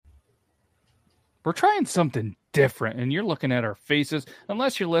we're trying something different, and you're looking at our faces.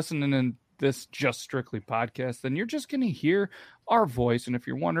 Unless you're listening in this Just Strictly podcast, then you're just going to hear our voice. And if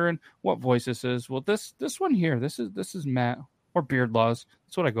you're wondering what voice this is, well, this one here, this is Matt or Beard Laws.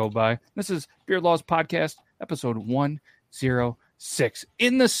 That's what I go by. This is Beard Laws Podcast, episode 106.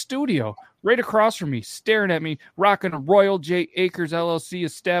 In the studio, right across from me, staring at me, rocking a Royal J. Acres LLC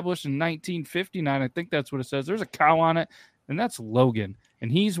established in 1959. I think that's what it says. There's a cow on it, and that's Logan.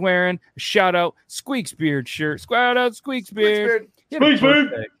 And he's wearing a shout-out Squeaks Beard shirt. Shout-out Squeaks Beard. Squeaks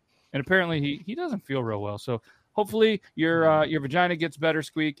Beard. And apparently he doesn't feel real well. So hopefully your vagina gets better,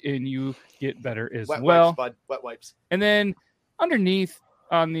 Squeak, and you get better as Wet well. Wipes, bud. Wet wipes. And then underneath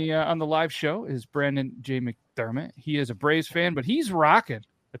on the live show is Brandon J. McDermott. He is a Braves fan, but he's rocking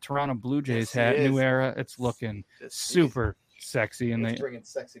a Toronto Blue Jays hat. New era. It's looking super sexy. And he's bringing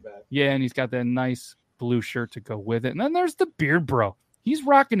sexy back. Yeah, and he's got that nice blue shirt to go with it. And then there's the Beard Bro. He's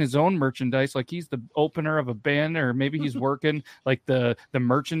rocking his own merchandise like he's the opener of a band, or maybe he's working like the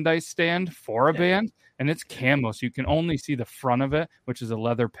merchandise stand for a band, and it's camo, so you can only see the front of it, which is a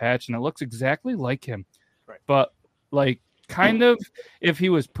leather patch, and it looks exactly like him. Right. But like kind of if he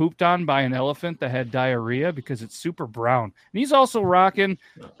was pooped on by an elephant that had diarrhea, because it's super brown. And he's also rocking,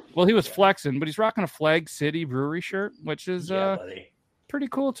 well, he was flexing, but he's rocking a Flag City Brewery shirt, which is pretty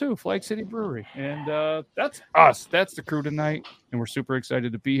cool too. Flag City Brewery. And that's us. That's the crew tonight. And we're super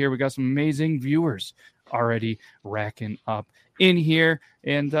excited to be here. We got some amazing viewers already racking up in here.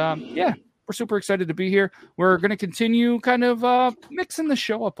 And we're super excited to be here. We're going to continue kind of mixing the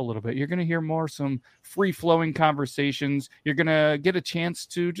show up a little bit. You're going to hear some free-flowing conversations. You're going to get a chance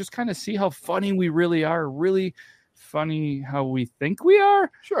to just kind of see how funny we really are, really funny how we think we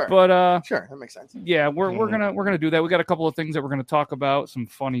are. Sure. But sure, that makes sense. Yeah, we're gonna do that. We got a couple of things that we're gonna talk about, some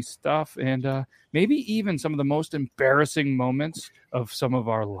funny stuff, and maybe even some of the most embarrassing moments of some of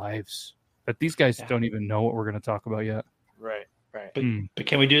our lives that these guys don't even know what we're gonna talk about yet. Right. But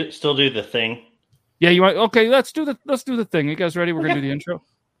can we still do the thing? Yeah, you want? Okay, let's do the thing. You guys ready? We're gonna do the intro.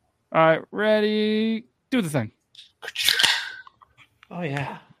 All right, ready? Do the thing. Oh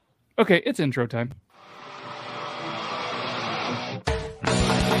yeah. Okay, it's intro time.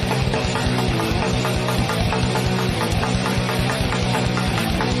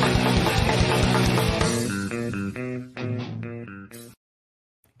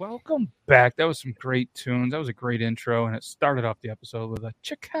 Welcome back. That was some great tunes. That was a great intro, and it started off the episode with a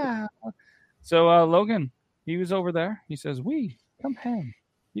chicka. So Logan, he was over there. He says, "We come hang."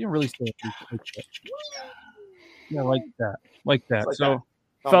 He didn't really say it like that. Yeah, like that. Like so,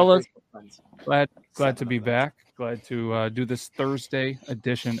 fellas, glad to be back. Glad to do this Thursday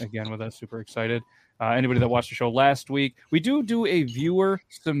edition again with us. Super excited. Anybody that watched the show last week, we do a viewer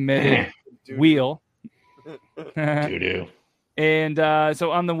submitted wheel. Doo-doo. And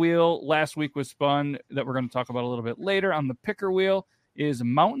so on the wheel, last week was fun, that we're going to talk about a little bit later. On the picker wheel is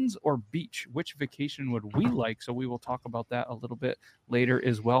mountains or beach. Which vacation would we like? So we will talk about that a little bit later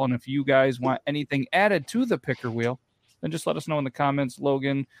as well. And if you guys want anything added to the picker wheel, then just let us know in the comments.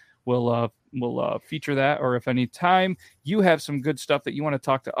 Logan will feature that. Or if any time you have some good stuff that you want to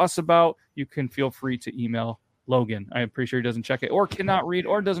talk to us about, you can feel free to email Logan. I'm pretty sure he doesn't check it or cannot read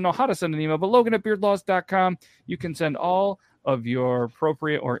or doesn't know how to send an email, but Logan@beardlaws.com. You can send all of your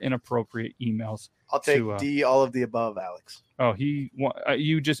appropriate or inappropriate emails. I'll take D, all of the above, Alex. Oh,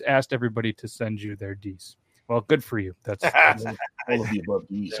 you just asked everybody to send you their Ds. Well, good for you. That's all of the above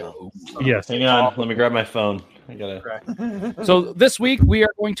Ds. Yes. Hang on. Let me grab my phone. I gotta. So this week we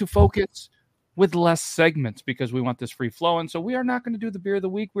are going to focus with less segments because we want this free flowing. So we are not going to do the beer of the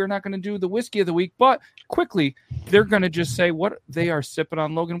week. We're not going to do the whiskey of the week. But quickly, they're going to just say what they are sipping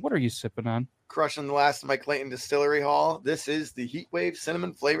on. Logan, what are you sipping on? Crushing the last of my Clayton Distillery Hall. This is the Heatwave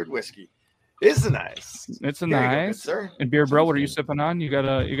cinnamon flavored whiskey. It's nice. It's a nice. Good, sir. And Beer Bro, what are you sipping on? You got.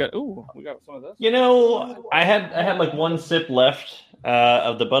 Ooh, we got some of this. You know, I had like one sip left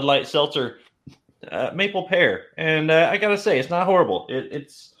of the Bud Light Seltzer maple pear, and I gotta say it's not horrible.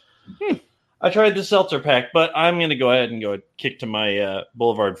 It's. I tried the seltzer pack, but I'm going to go ahead and kick to my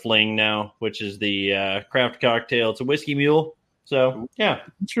Boulevard Fling now, which is the craft cocktail. It's a whiskey mule. So, yeah.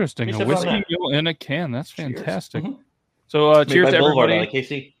 Interesting. A whiskey mule in a can. That's fantastic. Mm-hmm. So, cheers to everybody. Like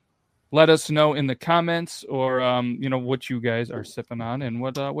Casey. Let us know in the comments or, what you guys are sipping on and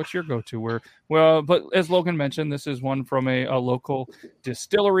what's your go-to. But as Logan mentioned, this is one from a local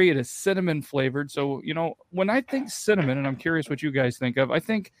distillery. It is cinnamon flavored. So, when I think cinnamon, and I'm curious what you guys think of, I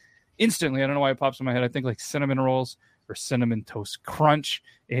think instantly, I don't know why it pops in my head, I think like cinnamon rolls or cinnamon toast crunch.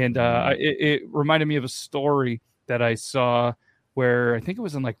 And it reminded me of a story that I saw where I think it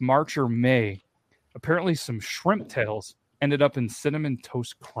was in like March or May. Apparently some shrimp tails ended up in cinnamon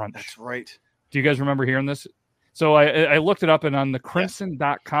toast crunch. That's right. Do you guys remember hearing this? So I looked it up, and on the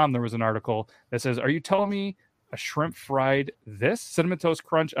crimson.com, there was an article that says, are you telling me a shrimp fried this Cinnamon Toast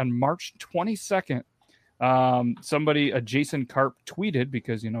Crunch on March 22nd? Somebody, Jason Karp, tweeted,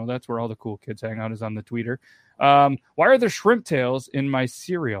 because, that's where all the cool kids hang out, is on the Twitter. Why are there shrimp tails in my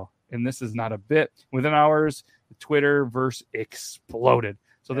cereal? And this is not a bit. Within hours, the Twitterverse exploded.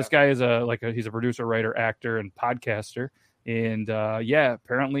 So this guy is he's a producer, writer, actor, and podcaster. And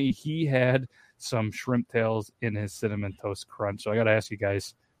apparently he had some shrimp tails in his Cinnamon Toast Crunch. So I got to ask you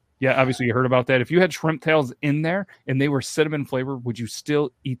guys, obviously you heard about that. If you had shrimp tails in there and they were cinnamon flavored, would you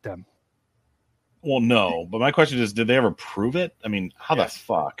still eat them? Well, no. But my question is, did they ever prove it? I mean, how the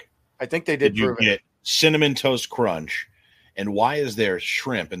fuck? I think they did prove you get Cinnamon Toast Crunch, and why is there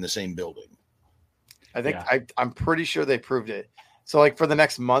shrimp in the same building? I think I'm pretty sure they proved it. So like for the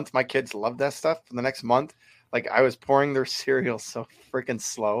next month, my kids love that stuff. For the next month, like I was pouring their cereal so freaking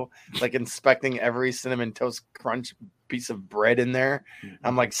slow, like inspecting every Cinnamon Toast Crunch piece of bread in there.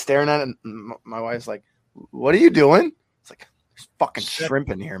 I'm like staring at it, and my wife's like, "What are you doing?" It's like, "There's fucking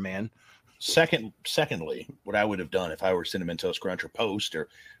shrimp in here, man." Secondly, what I would have done if I were Cinnamon Toast Crunch or Post or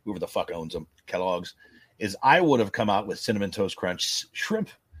whoever the fuck owns them, Kellogg's, is I would have come out with Cinnamon Toast Crunch shrimp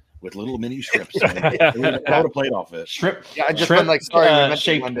with little mini shrimps. I would have played off it. Shrimp. Yeah, I just shrimp, went like,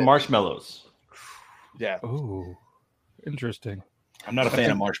 shaped marshmallows. Yeah. Oh, interesting. I'm not a fan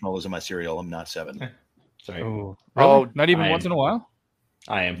of marshmallows in my cereal. I'm not 7. Sorry. Oh, really? Not even once in a while?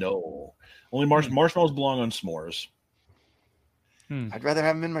 I am. No. Only marshmallows belong on s'mores. I'd rather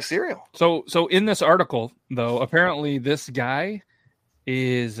have them in my cereal. So in this article, though, apparently this guy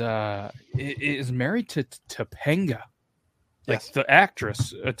is married to Topanga, like the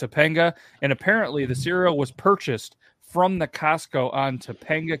actress Topanga, and apparently the cereal was purchased from the Costco on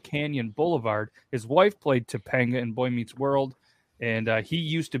Topanga Canyon Boulevard. His wife played Topanga in Boy Meets World, and he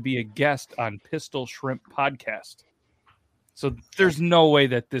used to be a guest on Pistol Shrimp podcast. So there's no way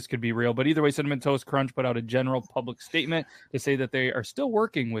that this could be real. But either way, Cinnamon Toast Crunch put out a general public statement to say that they are still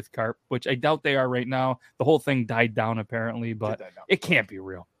working with Karp, which I doubt they are right now. The whole thing died down apparently, but it can't be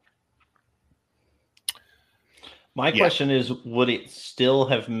real. My question is, would it still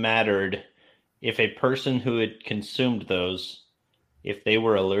have mattered if a person who had consumed those, if they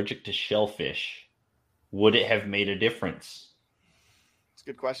were allergic to shellfish, would it have made a difference? It's a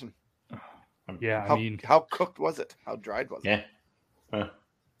good question. Yeah, how cooked was it? How dried was it? Yeah.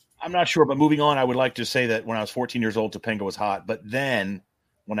 I'm not sure, but moving on, I would like to say that when I was 14 years old, Topanga was hot. But then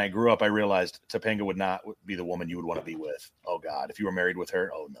when I grew up, I realized Topanga would not be the woman you would want to be with. Oh, God. If you were married with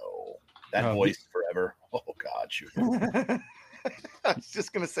her, oh, no. That voice forever. Oh, God. Shoot. I was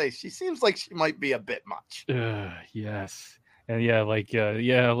just going to say, she seems like she might be a bit much. Yes. And a little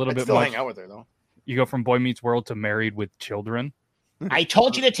I'd bit still much. hang out with her, though. You go from Boy Meets World to Married with Children. I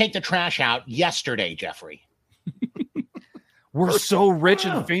told you to take the trash out yesterday, Jeffrey. We're so rich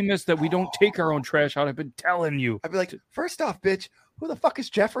and famous that we don't take our own trash out. I've been telling you. I'd be like, first off, bitch, who the fuck is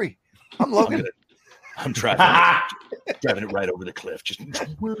Jeffrey? I'm Logan. I'm driving it right over the cliff. Just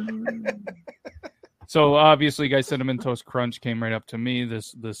So obviously, guys, Cinnamon Toast Crunch came right up to me.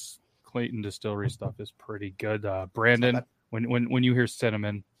 This Clayton Distillery stuff is pretty good. Brandon, when you hear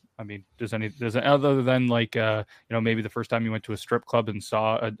cinnamon, I mean, does other than like maybe the first time you went to a strip club and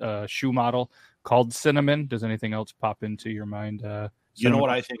saw a shoe model called Cinnamon, does anything else pop into your mind? You know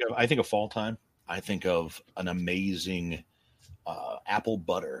what I think of? I think of fall time. I think of an amazing apple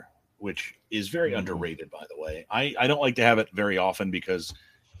butter, which is very underrated, by the way. I don't like to have it very often because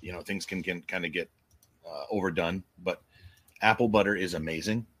things can kind of get overdone, but apple butter is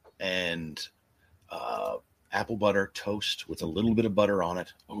amazing. And apple butter toast with a little bit of butter on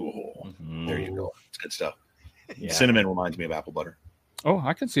it. Oh, there you go. It's good stuff. Yeah. Cinnamon reminds me of apple butter. Oh,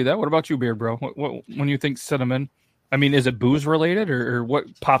 I can see that. What about you, Beard Bro? What when you think cinnamon, I mean, is it booze related or what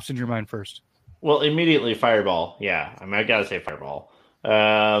pops in your mind first? Well, immediately Fireball. Yeah, I mean, I gotta say Fireball.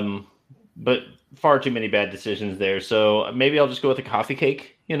 But far too many bad decisions there. So maybe I'll just go with a coffee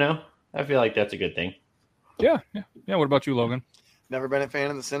cake. I feel like that's a good thing. Yeah. What about you, Logan? Never been a fan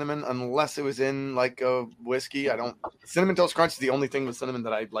of the cinnamon unless it was in like a whiskey. Cinnamon Toast Crunch is the only thing with cinnamon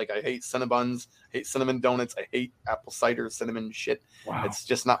that I like. I hate Cinnabuns, hate cinnamon donuts. I hate apple cider cinnamon shit. Wow. It's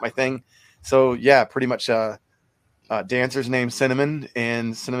just not my thing. So yeah, pretty much dancer's name Cinnamon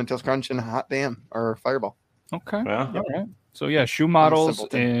and Cinnamon Toast Crunch and Hot Damn or Fireball. Okay. Well, all right. So yeah, shoe models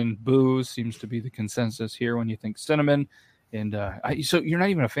and booze seems to be the consensus here when you think cinnamon. And so you're not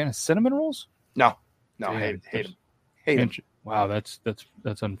even a fan of cinnamon rolls? No, I hate them. Wow, that's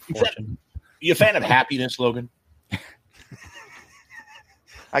unfortunate. You a fan of happiness, Logan?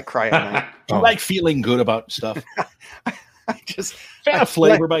 I cry at night. Do you like feeling good about stuff? I just fan of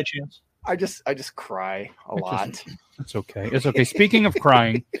flavor by chance? I just cry a lot. It's okay. It's okay. Speaking of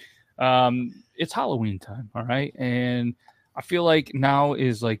crying, it's Halloween time. All right. And I feel like now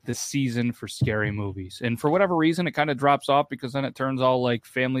is like the season for scary movies. And for whatever reason, it kind of drops off because then it turns all like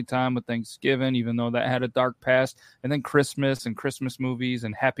family time with Thanksgiving, even though that had a dark past. And then Christmas and Christmas movies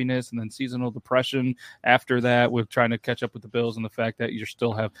and happiness and then seasonal depression after that with trying to catch up with the bills and the fact that you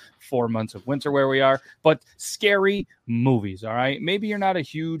still have 4 months of winter where we are. But scary movies, all right? Maybe you're not a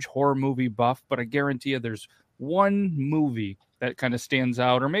huge horror movie buff, but I guarantee you there's one movie that kind of stands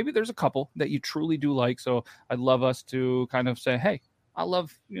out, or maybe there's a couple that you truly do like. So I'd love us to kind of say, hey, I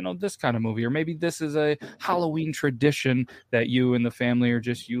love, this kind of movie, or maybe this is a Halloween tradition that you and the family or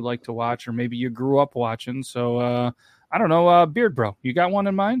just you like to watch, or maybe you grew up watching. So I don't know, Beard Bro, you got one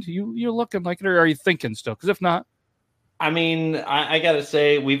in mind? You're looking like it, or are you thinking still? Because if not, I mean, I gotta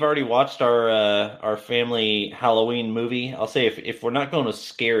say, we've already watched our family Halloween movie. I'll say if we're not going with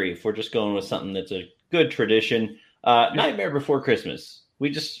scary, if we're just going with something that's a good tradition, Nightmare Before Christmas.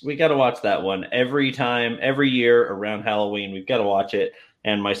 We got to watch that one every year around Halloween. We've got to watch it.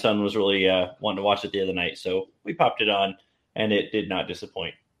 And my son was really wanting to watch it the other night, so we popped it on, and it did not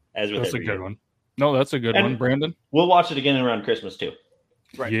disappoint. As with that's a good year. one. No, that's a good one, Brandon. We'll watch it again around Christmas too.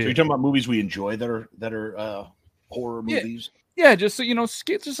 Right. Yeah. So you're talking about movies we enjoy that are horror movies. Yeah, just so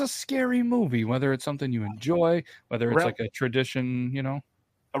just a scary movie, whether it's something you enjoy, whether it's like a tradition,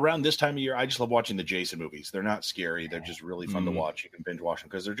 Around this time of year, I just love watching the Jason movies. They're not scary; they're just really fun to watch. You can binge watch them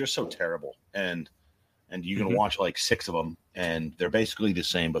because they're just so terrible, and you can watch like 6 of them, and they're basically the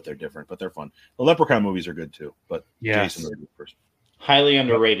same, but they're different. But they're fun. The Leprechaun movies are good too, but Jason are good first. Highly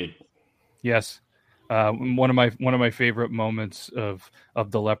underrated. Yes. One of my favorite moments of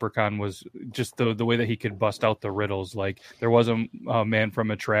the Leprechaun was just the way that he could bust out the riddles. Like there was a man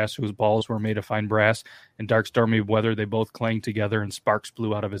from Atras whose balls were made of fine brass. In dark stormy weather, they both clanged together and sparks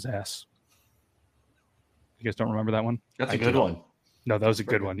blew out of his ass. You guys don't remember that one? That's a good one. No, that was a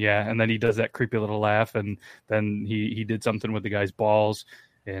good one. Yeah, and then he does that creepy little laugh, and then he did something with the guy's balls.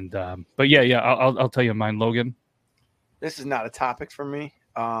 And but yeah, I'll tell you mine, Logan. This is not a topic for me.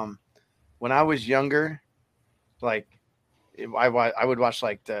 When I was younger, like I would watch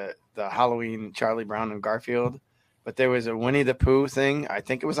like the Halloween Charlie Brown and Garfield, but there was a Winnie the Pooh thing. I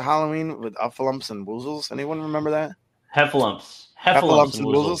think it was a Halloween with Uffalumps and Woozles. Anyone remember that? Heffalumps and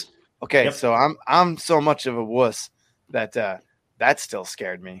Woozles. Okay, Yep. so I'm so much of a wuss that that still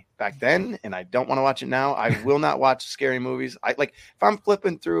scared me back then, and I don't want to watch it now. I will not watch scary movies. I like if I'm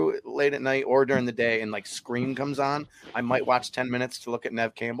flipping through late at night or during the day and like Scream comes on, I might watch 10 minutes to look at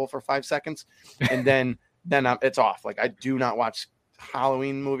Nev Campbell for 5 seconds, and then it's off. Like I do not watch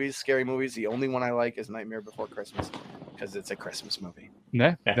Halloween movies, scary movies. The only one I like is Nightmare Before Christmas because it's a Christmas movie.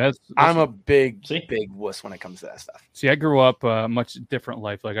 Yeah, I'm a big See? wuss when it comes to that stuff. See, I grew up a much different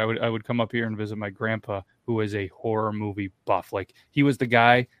life. Like I would come up here and visit my grandpa, who was a horror movie buff. Like he was the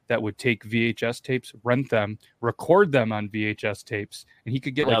guy that would take VHS tapes, rent them, record them on VHS tapes, and he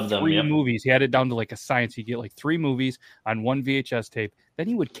could get like 3 movies. He had it down to like a science. He'd get like 3 movies on one VHS tape. Then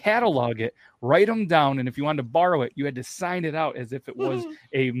he would catalog it, write them down, and if you wanted to borrow it, you had to sign it out as if it was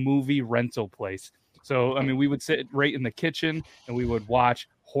a movie rental place. So, I mean, we would sit right in the kitchen and we would watch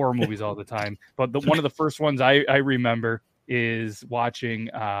horror movies all the time. But one of the first ones I remember is watching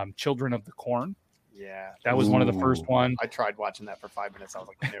Children of the Corn. Yeah, that was one of the first ones. I tried watching that for 5 minutes. I was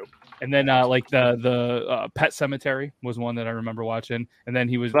like, nope. And then like the Pet Cemetery was one that I remember watching. And then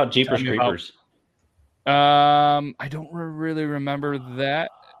he was what about Jeepers Creepers. I don't really remember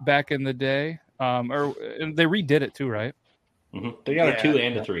that back in the day. Or they redid it too, right? Mm-hmm. They got a 2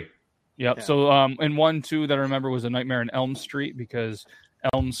 and a 3. Yep. Yeah. So and 1, 2 that I remember was A Nightmare on Elm Street, because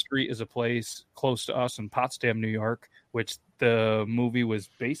Elm Street is a place close to us in Potsdam, New York, which the movie was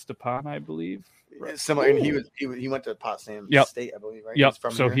based upon, I believe. Right. Similar, and he went to Potsdam State, I believe, right? Yep.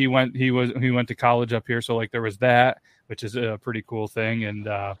 So here. he went to college up here. So like there was that, which is a pretty cool thing. And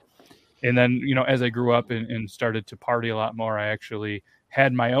then as I grew up and started to party a lot more, I actually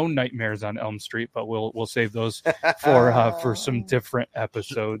had my own nightmares on Elm Street, but we'll save those for some different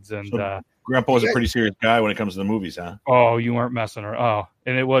episodes. And Grandpa was a pretty serious guy when it comes to the movies, huh? Oh, you weren't messing around. Oh,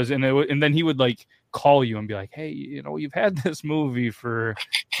 and then he would like call you and be like, hey, you've had this movie for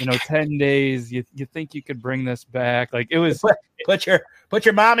 10 days. You think you could bring this back? Like it was put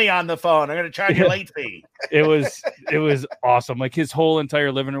your mommy on the phone. I'm gonna charge you late fee. It was awesome. Like his whole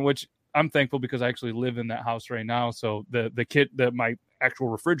entire living room, which I'm thankful because I actually live in that house right now. So the kid that my actual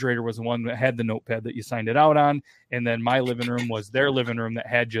refrigerator was the one that had the notepad that you signed it out on. And then my living room was their living room that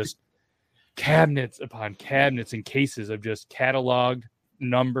had just cabinets upon cabinets and cases of just cataloged,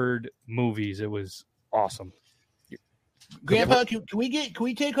 numbered movies. It was awesome. Grandpa, can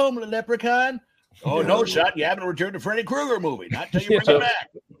we take home the leprechaun? Oh no, son, you haven't returned to Freddy Krueger movie. Not till you bring it back.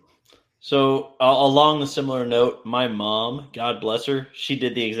 So along the similar note, my mom, God bless her, she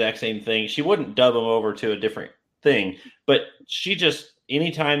did the exact same thing. She wouldn't dub them over to a different thing, but she just,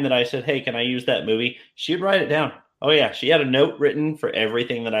 anytime that I said, hey, can I use that movie? She'd write it down. Oh yeah. She had a note written for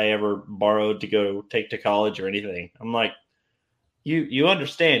everything that I ever borrowed to go take to college or anything. I'm like, you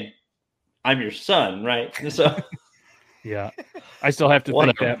understand I'm your son, right? So Yeah. I still have to think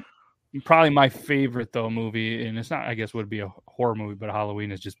Whatever. that probably my favorite though movie, and it's not, I guess would be a horror movie, but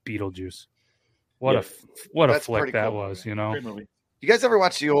Halloween is just Beetlejuice. What Yeah. a That's flick pretty that cool was, movie. you know. Great movie. You guys ever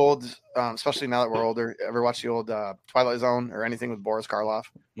watch the old, especially now that we're older, ever watch the old Twilight Zone or anything with Boris Karloff?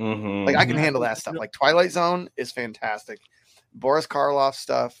 mhm. Like I can handle that stuff. Like Twilight Zone is fantastic. Boris Karloff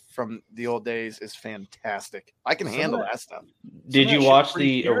stuff from the old days is fantastic. I can Some of handle that- that stuff. Did Some you of that watch shit's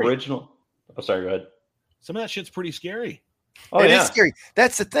pretty the scary. original? Oh, sorry, go ahead. Some of that shit's pretty scary. Oh, It is yeah. scary.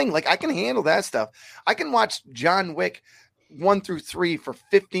 That's the thing. Like I can handle that stuff. I can watch John Wick 1 through 3 for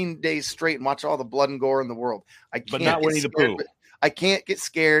 15 days straight and watch all the blood and gore in the world. I can't But not get Winnie the scared Pooh. with- I can't get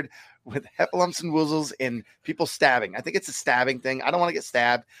scared with heffalumps and woozles and people stabbing. I think it's a stabbing thing. I don't want to get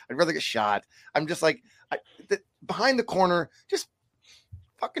stabbed. I'd rather get shot. I'm just like behind the corner. Just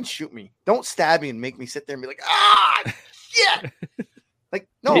fucking shoot me. Don't stab me and make me sit there and be like, yeah. Like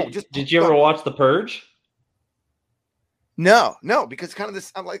no. Did you ever watch The Purge? No, because kind of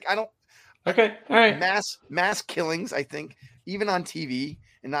this. I'm like I don't. Okay, all right. mass killings, I think, even on TV,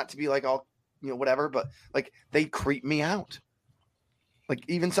 and not to be like all whatever, but like they creep me out. Like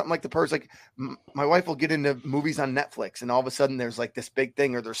even something like The Purge, like my wife will get into movies on Netflix, and all of a sudden there's like this big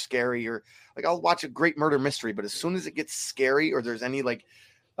thing, or they're scary, or like I'll watch a great murder mystery, but as soon as it gets scary, or there's any like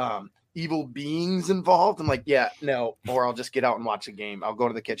evil beings involved, I'm like, yeah, no, or I'll just get out and watch a game. I'll go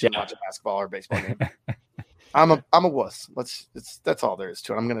to the kitchen and watch a basketball or baseball game. I'm a wuss. That's all there is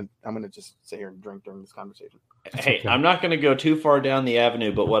to it. I'm gonna just sit here and drink during this conversation. Hey, okay. I'm not going to go too far down the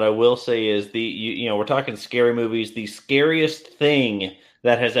avenue, but what I will say is we're talking scary movies. The scariest thing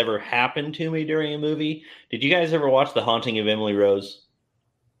that has ever happened to me during a movie. Did you guys ever watch The Haunting of Emily Rose?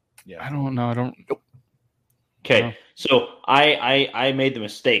 Yeah. I don't know. I don't. Okay, No. so I made the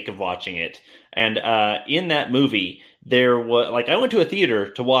mistake of watching it, and in that movie there was I went to a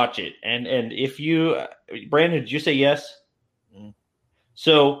theater to watch it, and if you, Brandon, did you say yes? Mm.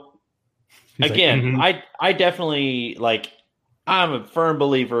 So He's like, again, "Mhm." I definitely I'm a firm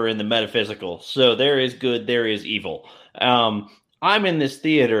believer in the metaphysical. So there is good, there is evil. I'm in this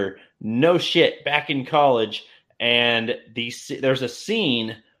theater, no shit, back in college, and there's a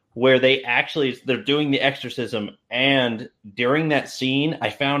scene where they're doing the exorcism, and during that scene, I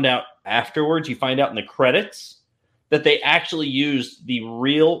found out afterwards, you find out in the credits that they actually used the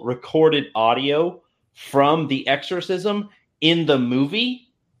real recorded audio from the exorcism in the movie.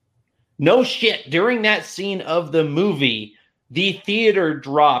 No shit. During that scene of the movie, the theater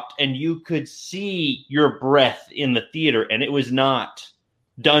dropped and you could see your breath in the theater, and it was not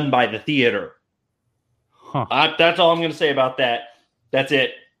done by the theater. Huh. That's all I'm going to say about that. That's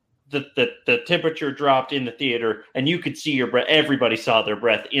it. The temperature dropped in the theater, and you could see your breath. Everybody saw their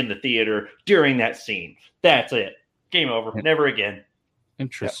breath in the theater during that scene. That's it. Game over. Yeah. Never again.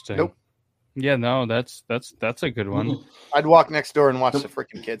 Interesting. Nope. Yeah, no, that's a good one. I'd walk next door and watch the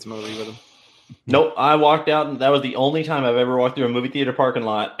freaking kids movie with them. Nope. I walked out, and that was the only time I've ever walked through a movie theater parking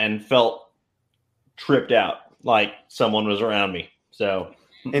lot and felt tripped out, like someone was around me. So,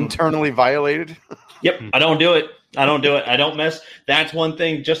 Internally violated. yep, I don't do it. I don't mess. That's one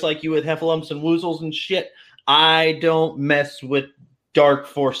thing, just like you with heffalumps and woozles and shit. I don't mess with dark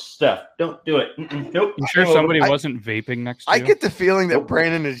force stuff. Don't do it. Mm-mm. Nope. You sure Game over. somebody wasn't vaping next to I you? get the feeling that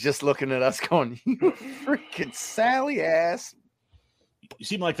Brandon is just looking at us going, you freaking Sally ass. You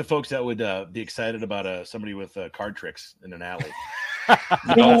seem like the folks that would be excited about somebody with card tricks in an alley.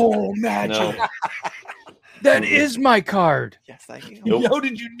 Oh, magic. No. That is my card. Yes, thank you. Nope. How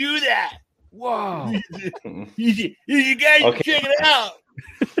did you do that? Wow. You guys Okay. check it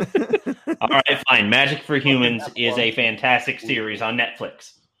out. All right, fine. Magic for Humans is a fantastic series on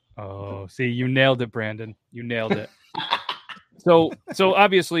Netflix. Oh, see, you nailed it, Brandon. You nailed it. So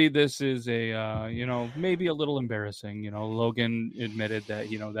obviously this is a maybe a little embarrassing. Logan admitted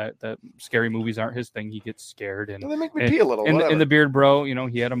that that scary movies aren't his thing. He gets scared, and Well, they make me pee a little. in whatever. the Beard Bro,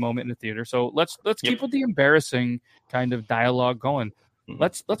 he had a moment in the theater. So let's keep with the embarrassing kind of dialogue going. Mhm.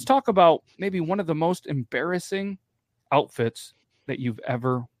 Let's talk about maybe one of the most embarrassing outfits that you've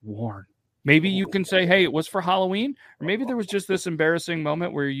ever worn. Maybe you can say, hey, it was for Halloween, or maybe there was just this embarrassing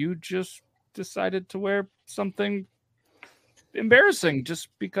moment where you just decided to wear something embarrassing just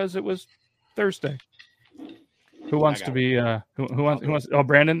because it was Thursday. Who wants to be? Who wants? Oh,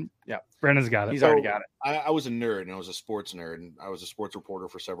 Brandon. Yeah, Brandon's got it. He's already got it. I was a nerd, and I was a sports nerd, and I was a sports reporter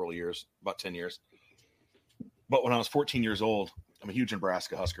for several years, about 10 years. But when I was 14 years old, I'm a huge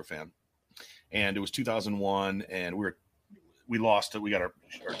Nebraska Husker fan, and it was 2001, and we lost. We got our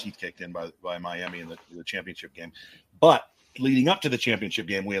teeth kicked in by Miami in the championship game. But leading up to the championship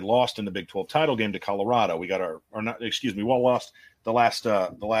game, we had lost in the Big 12 title game to Colorado. We got we lost the last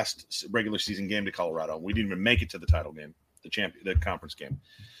regular season game to Colorado. We didn't even make it to the title game, the conference game.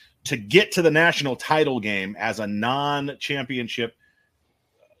 To get to the national title game as a non-championship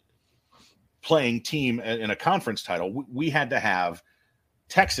playing team in a conference title, we had to have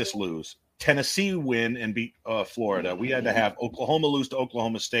Texas lose, Tennessee win and beat Florida. We had to have Oklahoma lose to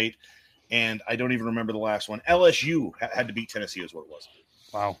Oklahoma State, and I don't even remember the last one. LSU had to beat Tennessee is what it was.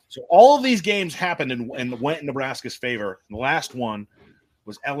 Wow. So all of these games happened and went in Nebraska's favor. And the last one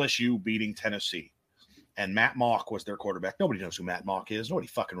was LSU beating Tennessee. And Matt Mock was their quarterback. Nobody knows who Matt Mock is. Nobody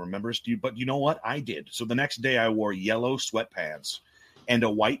fucking remembers. But you know what? I did. So the next day I wore yellow sweatpants and a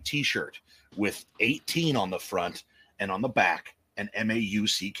white T-shirt with 18 on the front and on the back and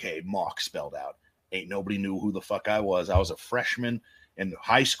M-A-U-C-K, Mock spelled out. Ain't nobody knew who the fuck I was. I was a freshman in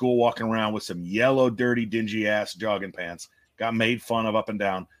high school walking around with some yellow, dirty, dingy-ass jogging pants. Got made fun of up and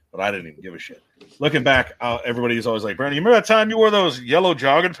down, but I didn't even give a shit. Looking back, everybody's always like, Brandon, you remember that time you wore those yellow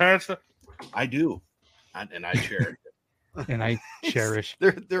jogging pants? I do. And I cherish it. And I cherish.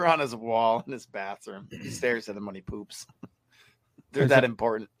 They're on his wall in his bathroom. He stares at them when he poops. They're that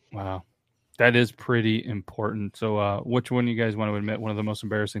important. Wow. That is pretty important. So which one you guys want to admit one of the most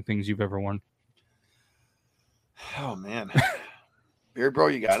embarrassing things you've ever worn? Oh, man. Beard Bro,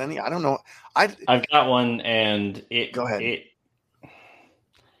 you got any? I don't know. I've got one, and Go ahead.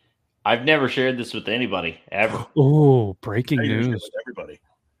 I've never shared this with anybody, ever. Oh, breaking I usually news. with everybody.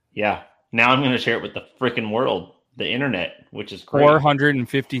 Yeah. Now I'm going to share it with the freaking world, the internet, which is crazy.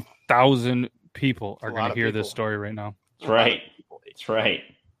 450,000 people are That's a going lot to of hear people. this story right now. That's right. That's right.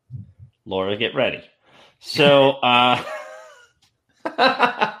 Laura, get ready. So,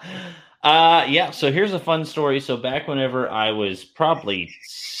 yeah, so here's a fun story. So back whenever I was probably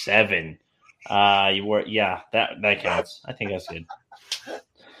 7, that counts. I think that's good.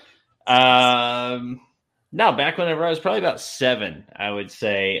 No, back whenever I was probably about 7, I would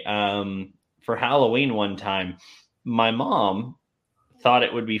say, for Halloween one time, my mom thought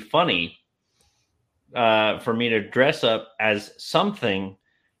it would be funny for me to dress up as something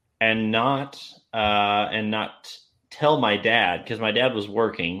and not tell my dad, because my dad was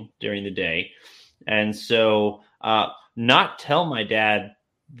working during the day. And so not tell my dad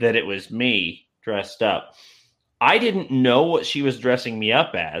that it was me dressed up. I didn't know what she was dressing me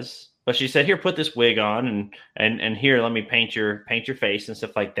up as, but she said, here, put this wig on and here, let me paint your face and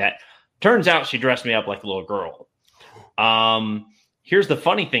stuff like that. Turns out she dressed me up like a little girl. Here's the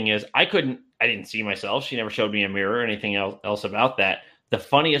funny thing is I didn't see myself. She never showed me a mirror or anything else about that. The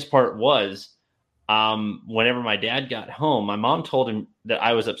funniest part was whenever my dad got home, my mom told him that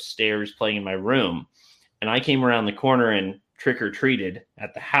I was upstairs playing in my room, and I came around the corner and trick-or-treated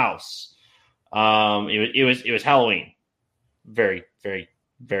at the house. It was Halloween. Very, very,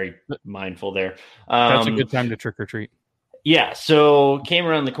 very mindful there. That's a good time to trick or treat. Yeah. So came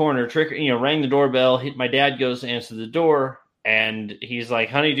around the corner, rang the doorbell. My dad goes to answer the door, and he's like,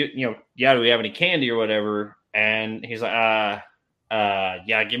 honey, do we have any candy or whatever? And he's like,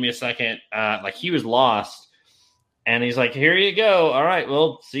 yeah, give me a second. Like he was lost, and he's like, here you go. All right,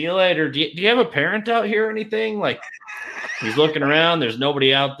 well, see you later. Do you have a parent out here or anything? Like he's looking around, there's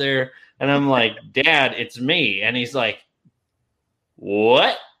nobody out there. And I'm like, Dad, it's me. And he's like,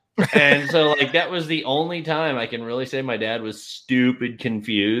 what? And so like, that was the only time I can really say my dad was stupid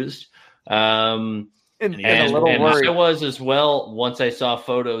confused. And a little worried. I was as well once I saw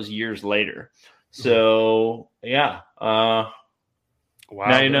photos years later. So yeah. Wow.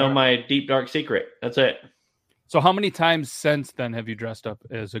 Now you know my deep, dark secret. That's it. So how many times since then have you dressed up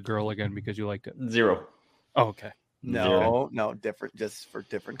as a girl again because you liked it? 0. Oh, okay. No, different, just for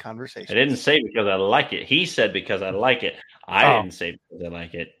different conversations. I didn't say because I like it. He said because I like it. I didn't say because I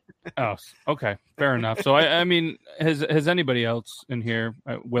like it. Oh, okay. Fair enough. So, I mean, has anybody else in here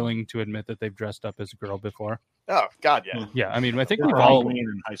willing to admit that they've dressed up as a girl before? Oh, God, yeah. Yeah, I mean, I think we've all... Halloween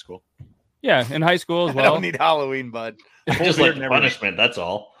in high school. Yeah, in high school as well. I don't need Halloween, bud. Just like punishment, that's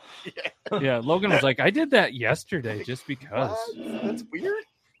all. Yeah, Logan was like, I did that yesterday just because. What? That's weird.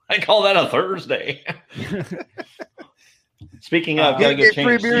 I call that a Thursday. Speaking of, you get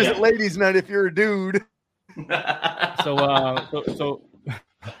free beers at ladies' night if you're a dude. So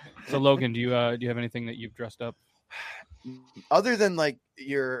Logan, do you have anything that you've dressed up? Other than like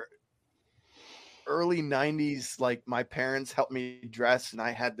your early 90s, like my parents helped me dress and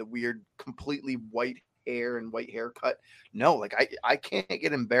I had the weird, completely white hair and white haircut. No, like I can't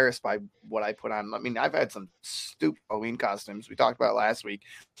get embarrassed by what I put on. I mean, I've had some stupid Halloween costumes we talked about last week,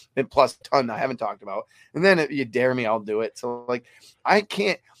 and plus a ton I haven't talked about. And then if you dare me, I'll do it. So like I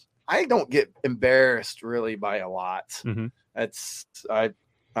don't get embarrassed really by a lot. Mm-hmm.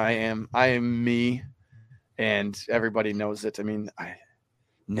 I am me, and everybody knows it. I mean,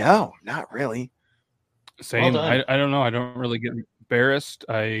 no, not really. Same. I don't know. I don't really get embarrassed.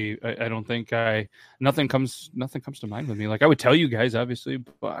 I don't think nothing comes to mind with me. Like I would tell you guys, obviously,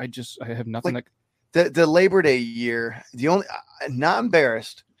 but I have nothing like the Labor Day year. The only not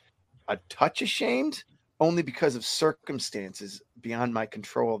embarrassed, a touch ashamed, only because of circumstances beyond my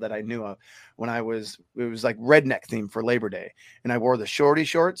control that I knew of. When it was like redneck theme for Labor Day, and I wore the shorty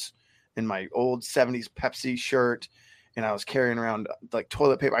shorts and my old 70s Pepsi shirt, and I was carrying around like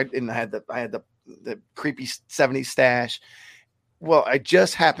toilet paper. I had the creepy 70s stash. Well, I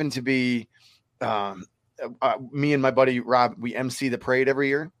just happened to be me and my buddy Rob, we MC the parade every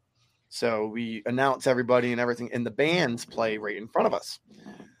year. So we announce everybody and everything, and the bands play right in front of us.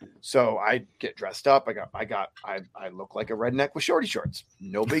 So I get dressed up. I look like a redneck with shorty shorts.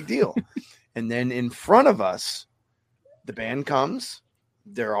 No big deal. And then in front of us, the band comes.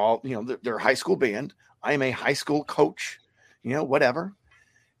 They're all, they're a high school band. I am a high school coach, whatever.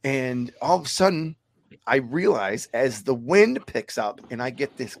 And all of a sudden, I realize as the wind picks up and I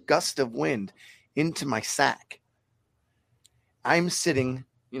get this gust of wind into my sack, I'm sitting,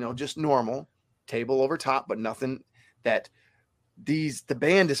 just normal, table over top, but nothing that the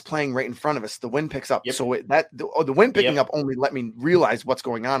band is playing right in front of us. The wind picks up. Yep. So the wind picking up only let me realize what's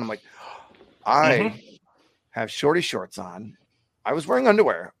going on. I'm like, I have shorty shorts on. I was wearing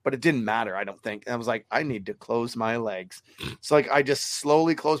underwear, but it didn't matter. I don't think. And I was like, I need to close my legs. So like, I just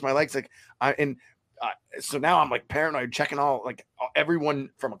slowly closed my legs. So now I'm like paranoid, checking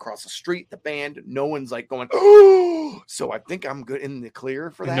everyone from across the street, the band. No one's like going, oh. So I think I'm good in the clear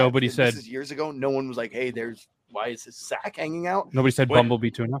for that. Nobody said this is years ago. No one was like, hey, why is his sack hanging out? Nobody said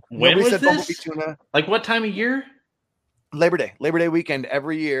Bumblebee Tuna. Nobody said Bumblebee Tuna. Like what time of year? Labor Day weekend.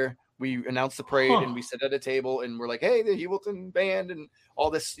 Every year we announce the parade and we sit at a table and we're like, hey, the Hewelton band and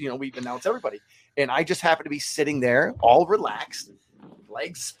all this, we announce everybody. And I just happen to be sitting there all relaxed,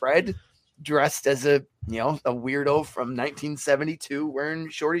 legs spread, dressed as a weirdo from 1972 wearing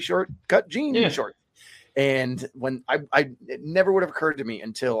shorty short cut jeans short. And when it never would have occurred to me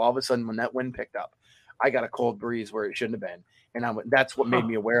until all of a sudden when that wind picked up, I got a cold breeze where it shouldn't have been. And that's what made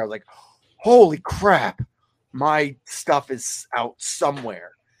me aware. I was like, holy crap, my stuff is out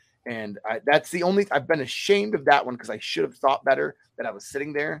somewhere. And that's the only, I've been ashamed of that one because I should have thought better that I was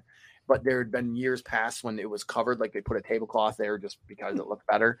sitting there. But there had been years past when it was covered, like they put a tablecloth there just because it looked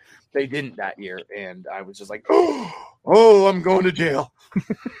better. They didn't that year. And I was just like, oh, I'm going to jail.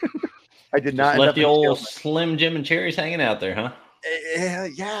 I did not. Let the old Slim Jim and cherries hanging out there, huh?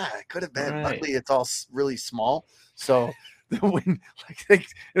 Yeah, it could have been. Right. Luckily, it's all really small. So the wind, it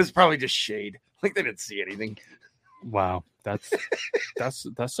was probably just shade. Like they didn't see anything. Wow. That's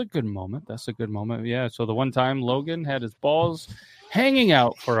a good moment. That's a good moment. Yeah. So the one time Logan had his balls hanging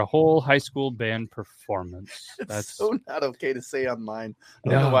out for a whole high school band performance. That's so not okay to say on mine. I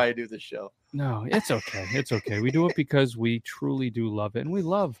don't know why I do this show. No, it's okay. It's okay. We do it because we truly do love it, and we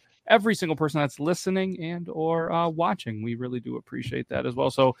love every single person that's listening and or watching. We really do appreciate that as well.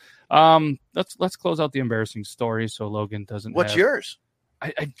 So let's close out the embarrassing story so Logan doesn't. What's yours?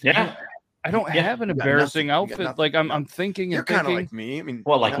 I don't have an embarrassing outfit. Like I'm thinking. You're kind of like me. I mean,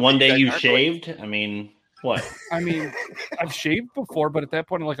 like one day you shaved. I mean, what? I mean, I've shaved before, but at that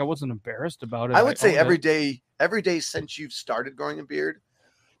point, I wasn't embarrassed about it. I would say every day since you've started growing a beard,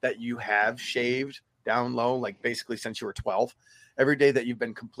 that you have shaved down low, like basically since you were 12. Every day that you've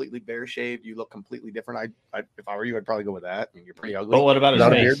been completely bare shaved, you look completely different. If I were you, I'd probably go with that. I mean, you're pretty ugly. But what about his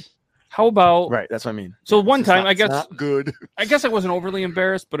face? How about right? That's what I mean. So one time, I guess not good. I guess I wasn't overly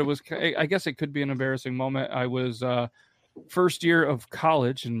embarrassed, but it was. I guess it could be an embarrassing moment. I was first year of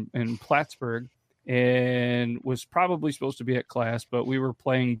college in Plattsburgh, and was probably supposed to be at class, but we were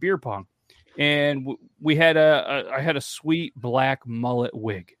playing beer pong, and we had I had a sweet black mullet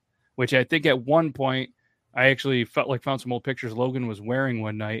wig, which I think at one point I actually found some old pictures Logan was wearing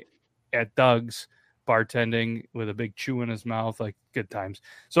one night at Doug's bartending with a big chew in his mouth, like good times.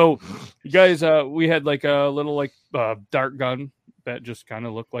 So you guys, we had like a little dart gun that just kind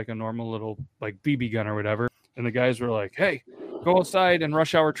of looked like a normal little like BB gun or whatever. And the guys were like, hey, go outside and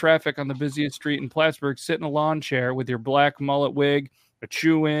rush hour traffic on the busiest street in Plattsburgh, sit in a lawn chair with your black mullet wig, a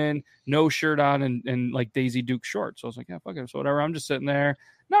chew-in, no shirt on, and like Daisy Duke shorts. So I was like, yeah, fuck it, so whatever. I'm just sitting there,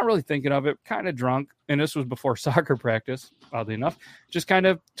 not really thinking of it, kind of drunk. And this was before soccer practice, oddly enough, just kind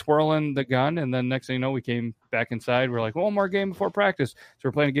of twirling the gun. And then next thing you know, we came back inside. We're like, one more game before practice. So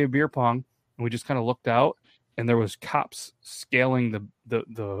we're playing a game of beer pong, and we just kind of looked out, and there was cops scaling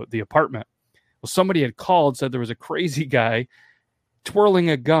the apartment. Well, somebody had called, said there was a crazy guy twirling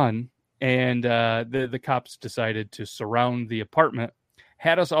a gun, and the cops decided to surround the apartment,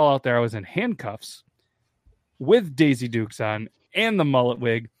 had us all out there. I was in handcuffs with Daisy Dukes on and the mullet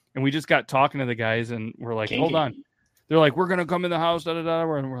wig, and we just got talking to the guys, and we're like, hold on. They're like, we're going to come in the house, and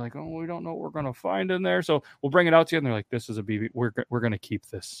we're like, oh, we don't know what we're going to find in there, so we'll bring it out to you. And they're like, this is a BB. We're going to keep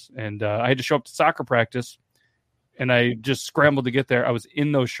this. And I had to show up to soccer practice, and I just scrambled to get there. I was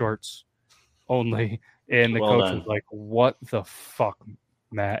in those shorts only, and the coach was like, what the fuck,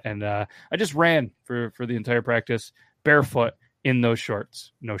 Matt? And I just ran for the entire practice barefoot in those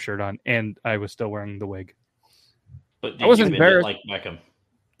shorts, no shirt on, and I was still wearing the wig. But I wasn't embarrassed. Like Beckham.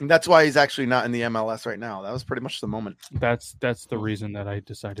 That's why he's actually not in the MLS right now. That was pretty much the moment. That's the reason that I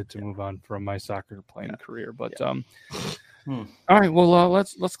decided to move on from my soccer playing career. But all right, well,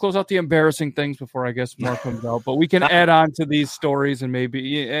 let's close out the embarrassing things before I guess more comes out. But we can add on to these stories, and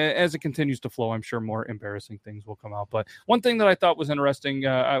maybe as it continues to flow, I'm sure more embarrassing things will come out. But one thing that I thought was interesting,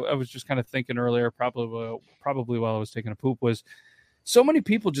 I was just kind of thinking earlier, probably while I was taking a poop, was so many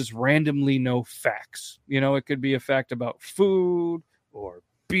people just randomly know facts. You know, it could be a fact about food or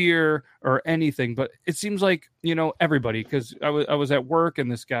beer or anything, but it seems like, you know, everybody, because I was at work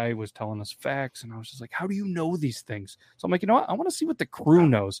and this guy was telling us facts, and I was just like, how do you know these things? So I'm like, you know what, I want to see what the crew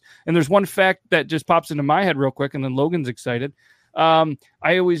knows. And there's one fact that just pops into my head real quick, and then Logan's excited. I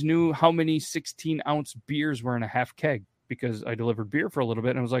always knew how many 16-ounce beers were in a half keg, because I delivered beer for a little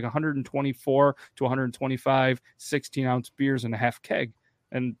bit, and it was like 124 to 125 16-ounce beers in a half keg.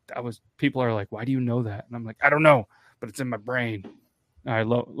 And people are like, why do you know that? And I'm like, I don't know, but it's in my brain. All right,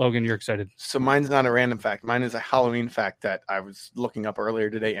 Logan, you're excited. So mine's not a random fact. Mine is a Halloween fact that I was looking up earlier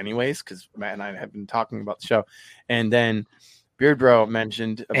today anyways, because Matt and I have been talking about the show. And then Beard Bro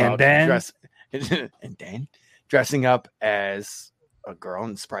mentioned about dressing up as a girl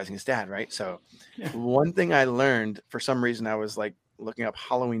and surprising his dad, right? So one thing I learned, for some reason, I was like looking up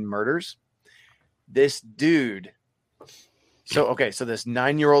Halloween murders. This dude. So this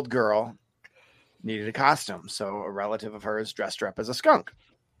 9-year-old girl needed a costume, so a relative of hers dressed her up as a skunk.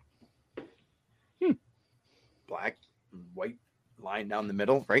 Black, white line down the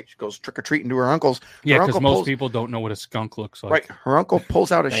middle, right? She goes trick-or-treating to her uncle's. Yeah, because most people don't know what a skunk looks like. Right. Her uncle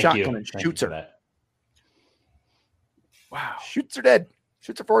pulls out a shotgun and shoots her. Wow. Shoots her dead.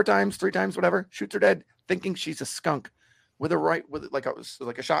 Shoots her 4 times, 3 times, whatever. Shoots her dead, thinking she's a skunk. With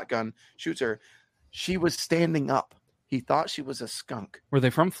a shotgun, shoots her. She was standing up. He thought she was a skunk. Were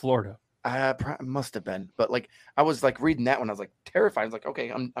they from Florida? Must have been, but like I was like reading that one, I was like terrified. I was like, okay,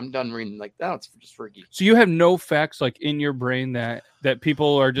 I'm done reading. Like, no, it's just freaky. So you have no facts like in your brain that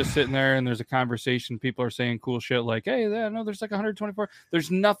people are just sitting there and there's a conversation. People are saying cool shit like, hey, no, there's like 124. There's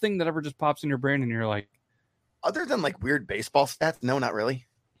nothing that ever just pops in your brain and you're like, other than like weird baseball stats. No, not really.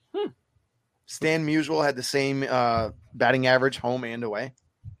 Stan Musial had the same batting average home and away.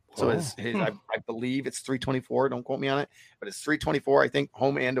 So I believe it's 324. Don't quote me on it, but it's 324. I think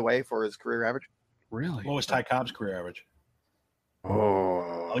home and away for his career average. Really? What was Ty Cobb's career average?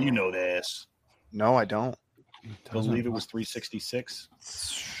 Oh, you know this. No, I don't. I believe it was 366.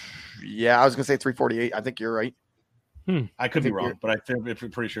 Yeah, I was gonna say 348. I think you're right. I could be wrong, but I'm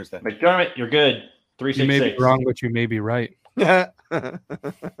pretty sure it's that. McDermott, you're good. 366. You may be wrong, but you may be right. Sorry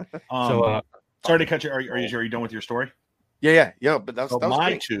to cut you. Are you done with your story? Yeah. But that was my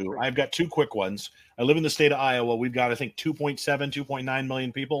great. two. I've got 2 quick ones. I live in the state of Iowa. We've got, I think, 2.7, 2.9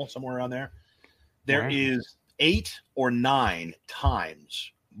 million people, somewhere around there. There is 8 or 9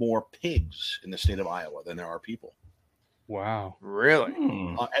 times more pigs in the state of Iowa than there are people. Wow, really?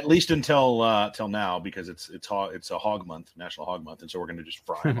 At least until now, because it's a hog month, National Hog Month, and so we're going to just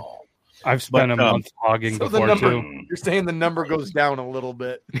fry them all. I've spent a month hogging before too. You're saying the number goes down a little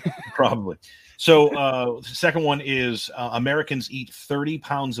bit, probably. So the second one is Americans eat 30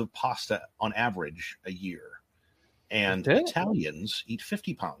 pounds of pasta on average a year, and Italians eat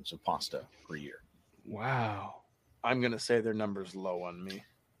 50 pounds of pasta per year. Wow. I'm going to say their number's low on me.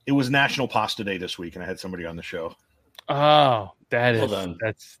 It was National Pasta Day this week, and I had somebody on the show. Oh,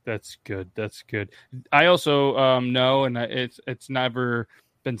 that's good. That's good. I also know, and it's never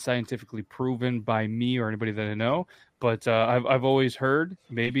been scientifically proven by me or anybody that I know, but I've always heard,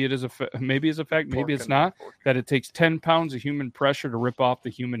 maybe it's a fact, maybe it's not, that it takes 10 pounds of human pressure to rip off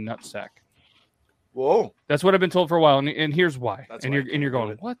the human nutsack. Whoa. That's what I've been told for a while, and here's why. That's And why I you're can't do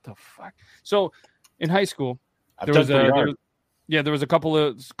going, it. what the fuck? So, in high school, I've there done was pretty hard. there was a couple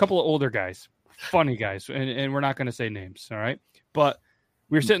of older guys, funny guys, and we're not going to say names, all right? But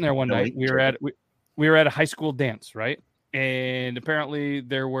we were sitting there one night. We were at a high school dance, right? And apparently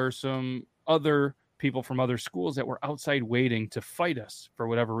there were some other people from other schools that were outside waiting to fight us for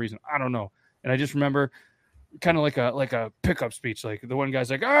whatever reason. I don't know. And I just remember kind of like a pickup speech. Like the one guy's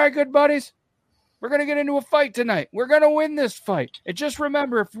like, all right, good buddies, we're going to get into a fight tonight. We're going to win this fight. And just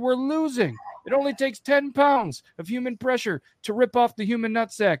remember, if we're losing, it only takes 10 pounds of human pressure to rip off the human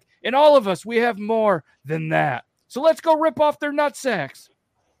nutsack. And all of us, we have more than that. So let's go rip off their nutsacks.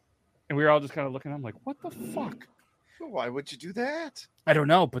 And we were all just kind of looking at him like, what the fuck? Why would you do that? I don't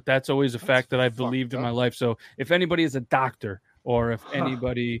know, but that's always a fact that I've fucked believed in up. my life. So if anybody is a doctor or if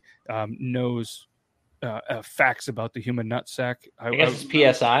anybody knows facts about the human nutsack, I guess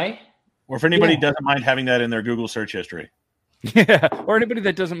it's PSI. Or if anybody doesn't mind having that in their Google search history. yeah, or anybody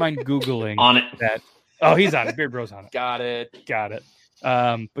that doesn't mind Googling On it. that. Oh, he's on it. Beard Bro's on it. Got it.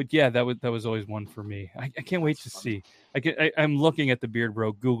 But yeah, that was always one for me. I can't wait to see. I'm looking at the Beard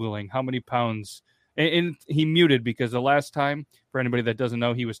Bro, Googling how many pounds. And he muted because the last time, for anybody that doesn't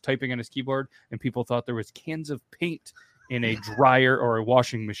know, he was typing on his keyboard and people thought there was cans of paint in a dryer or a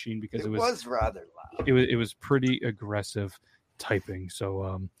washing machine because It was rather loud. it was pretty aggressive typing.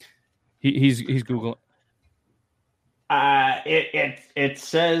 So he's Googling. It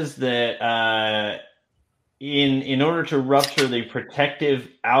says that in order to rupture the protective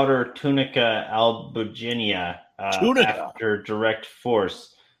outer tunica albuginea after direct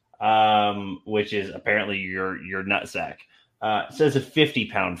force, which is apparently your nutsack, it says a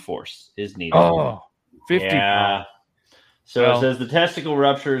 50-pound force is needed. Oh, 50 pounds. So Well- it says the testicle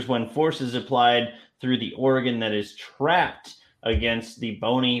ruptures when force is applied through the organ that is trapped against the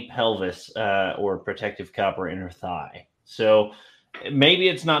bony pelvis or protective cup or inner thigh. So maybe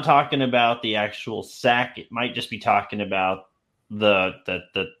it's not talking about the actual sac. It might just be talking about the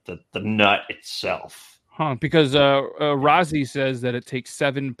nut itself. Huh? Because Razi says that it takes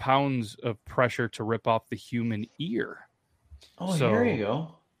 7 pounds of pressure to rip off the human ear. Oh, So- here you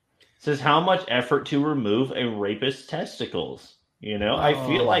go. It says how much effort to remove a rapist's testicles. You know, I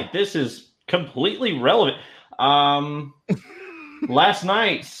feel like this is completely relevant. Last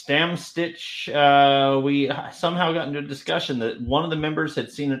night, Stam Stitch, we somehow got into a discussion that one of the members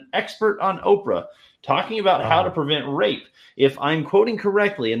had seen an expert on Oprah talking about how to prevent rape. If I'm quoting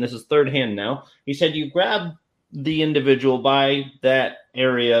correctly, and this is third hand now, he said you grab the individual by that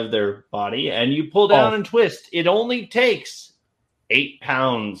area of their body and you pull down and twist. It only takes 8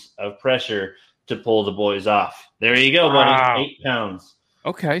 pounds of pressure to pull the boys off. There you go, buddy. Wow. 8 pounds.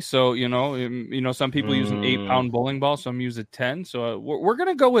 Okay, so some people use an 8-pound bowling ball, some use a 10. So we're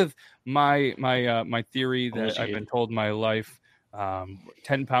gonna go with my theory that I've been told my life: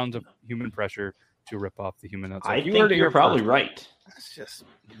 10 pounds of human pressure to rip off the human nutsack. I think you're probably right. That's just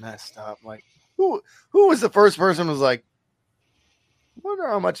messed up. Like, who was the first person who was like, wonder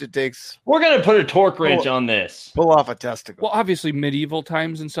how much it takes We're going to put a torque wrench on this. pull off a testicle? Well, obviously medieval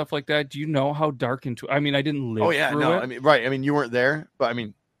times and stuff like that. Do you know how dark into? I mean, I didn't live. Oh yeah, through no, it. I mean, right. I mean, you weren't there, but I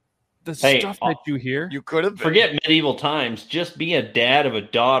mean, The Hey, stuff that you hear. you could have been. Forget medieval times. Just be a dad of a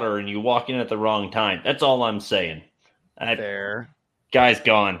daughter and you walk in at the wrong time. That's all I'm saying. There. Guy's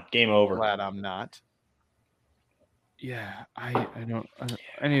gone. Game over. Glad I'm not. Yeah, I don't.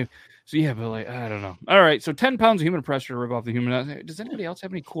 Any. So yeah, but like I don't know. All right, so 10 pounds of human pressure to rip off the human nutsack. Does anybody else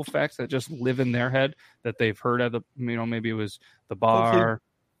have any cool facts that just live in their head that they've heard at the? Maybe it was the bar.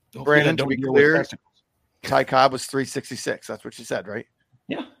 Brandon, to be clear, Ty Cobb was 366. That's what you said, right?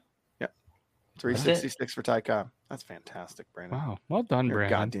 Yeah. 366 for Ty Cobb. That's fantastic, Brandon. Wow, well done, You're a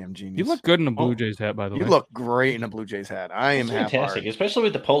Brandon. goddamn genius. You look good in a Blue Jays hat, by the way. You look great in a Blue Jays hat. I am It's half fantastic, hard. especially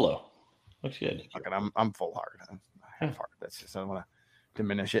with the polo. Looks good. Fucking, I'm full hard. I'm half hard. That's just I don't want to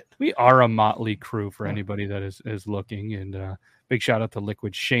diminish it. We are a motley crew for anybody that is looking. And big shout out to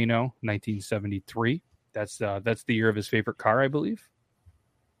Liquid Shano, 1973. That's the year of his favorite car, I believe.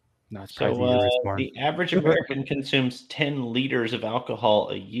 No, it's probably the year he was born. The average American consumes 10 liters of alcohol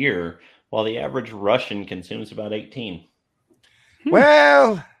a year, while the average Russian consumes about 18.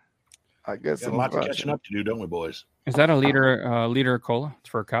 Well, I guess Got a I'm lot of Russian. catching up to do, don't we, boys? Is that a liter of cola? It's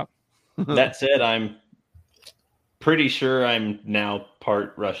for a cup. That said, I'm pretty sure I'm now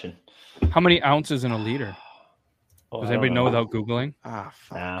part Russian. How many ounces in a liter? Oh, Does I don't anybody know without Googling? Ah,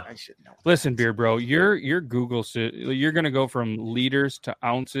 fuck. Nah. I should know. Listen, Beer Bro, your Google, you're going to go from liters to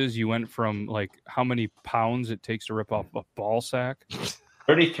ounces. You went from like how many pounds it takes to rip off a ball sack.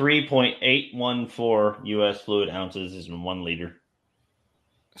 33.814 U.S. fluid ounces is in 1 liter.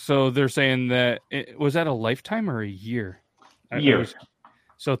 So they're saying that was that a lifetime or a year? Year.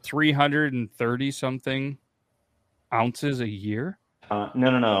 So 330 something ounces a year.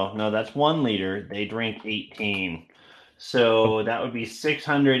 No. That's 1 liter. They drink 18. So that would be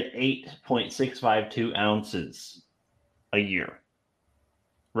 608.652 ounces a year.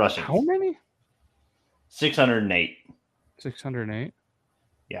 Russians. How many? 608. 608.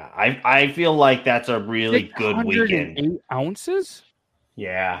 Yeah, I feel like that's a really good weekend. 8 ounces?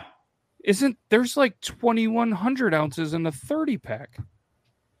 Yeah. There's like 2,100 ounces in a 30 pack?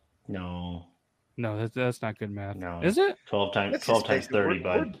 No, that's not good math. No. Is it? 12 times That's 12 just times basic. 30, We're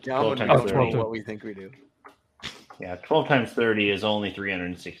bud. dumb 12 when times we don't 30. know what we think we do. Yeah, 12 times 30 is only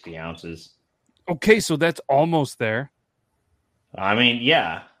 360 ounces. Okay, so that's almost there. I mean,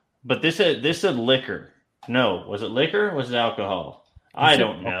 yeah, but this said liquor. No, was it liquor? Or was it alcohol? I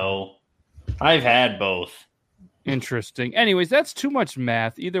don't know. I've had both. Interesting. Anyways, that's too much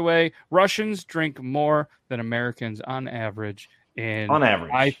math. Either way, Russians drink more than Americans on average. And On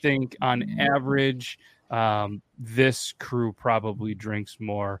average. I think on average, this crew probably drinks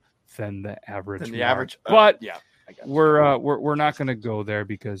more than the average. Than the mark. average, But yeah, I got you. we're not going to go there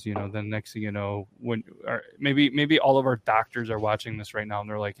because then next thing you know, when maybe all of our doctors are watching this right now and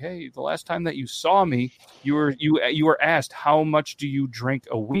they're like, hey, the last time that you saw me, you were asked how much do you drink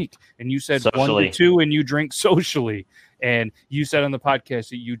a week, and you said Socially. 1 to 2, and you drink socially, and you said on the podcast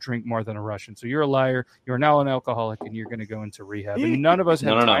that you drink more than a Russian, so you're a liar. You're now an alcoholic, and you're going to go into rehab. And none of us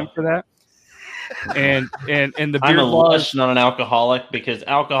have time for that. And the I'm beard a laws. lush, not an alcoholic, because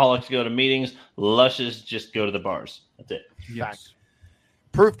alcoholics go to meetings. Lushes just go to the bars. That's it. Yes.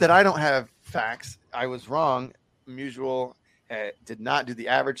 Proof that I don't have facts. I was wrong. Musial did not do the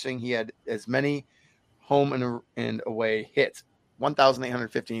average thing. He had as many home and away hits.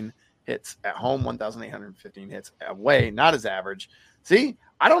 1,815 hits at home, 1,815 hits away. Not his average. See,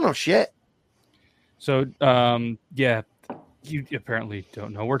 I don't know shit. So, yeah, you apparently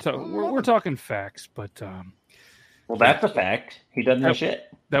don't know. We're talking facts, but Well, that's a fact. He doesn't know shit.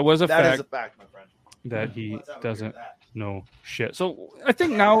 that was a That fact is a fact, my friend. that he Let's have a beer doesn't with that. know shit. So I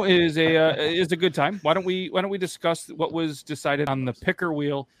think now is a good time. Why don't we discuss what was decided on the picker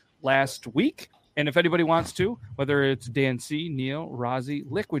wheel last week? And if anybody wants to, whether it's Dan C, Neil, Rozzy,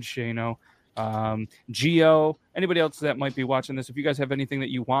 Liquid Shano, Geo, anybody else that might be watching this, if you guys have anything that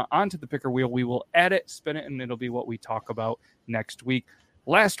you want onto the picker wheel, we will add it, spin it, and it'll be what we talk about next week.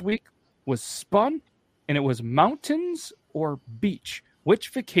 Last week was spun, and it was mountains or beach. Which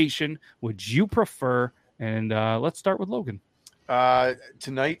vacation would you prefer? And let's start with Logan.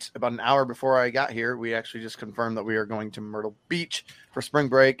 Tonight, about an hour before I got here, we actually just confirmed that we are going to Myrtle Beach for spring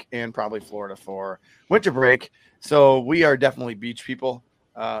break and probably Florida for winter break. So we are definitely beach people.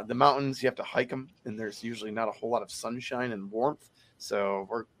 The mountains, you have to hike them, and there's usually not a whole lot of sunshine and warmth. So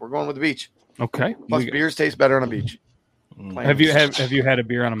we're going with the beach. Okay. Plus, beers taste better on a beach. Have you had a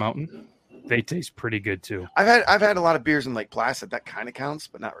beer on a mountain? They taste pretty good too. I've had a lot of beers in Lake Placid. That kind of counts,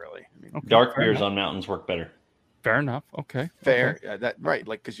 but not really. I mean, Okay, Dark fair beers enough. on mountains work better. Fair enough. Okay. fair. Okay. Yeah, that right,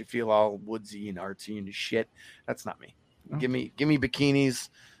 like because you feel all woodsy and artsy and shit. That's not me. Oh. Give me bikinis,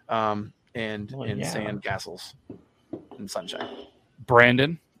 and Well, yeah. sand castles and sunshine.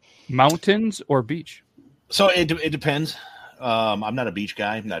 Brandon, mountains or beach? So it depends. I'm not a beach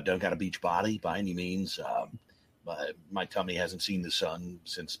guy. Don't got a beach body by any means. My tummy hasn't seen the sun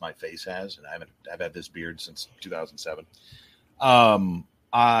since my face has, and I've had this beard since 2007.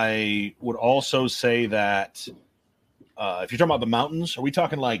 I would also say that if you're talking about the mountains, are we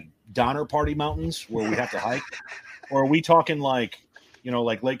talking like Donner Party mountains where we have to hike, or are we talking like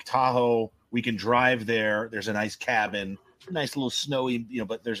like Lake Tahoe? We can drive there. There's a nice cabin, nice little snowy,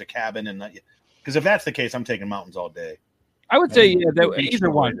 but there's a cabin, and because if that's the case, I'm taking mountains all day. I would say beach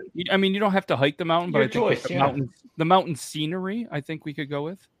either one. related. I mean, you don't have to hike the mountain, but Your I think choice, yeah. the mountain scenery, I think we could go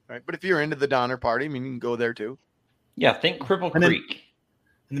with. Right, but if you're into the Donner Party, I mean, you can go there too. Yeah, think Cripple And then- Creek.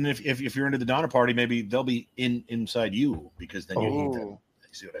 And then if you're into the Donner Party, maybe they'll be inside you because then you eat them. Oh,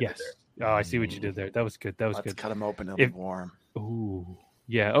 You see what I Yes. did there? Oh, I see what you did there. That was good. That was let's good. cut them open. It'll If- be warm. Ooh.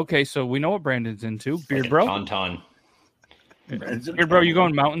 Yeah. Okay. So we know what Brandon's into. Beard Like a bro. tauntaun. Beard bro, you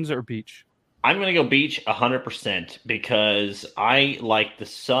going mountains or beach? I'm going to go beach 100% because I like the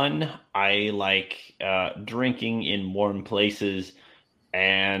sun. I like drinking in warm places.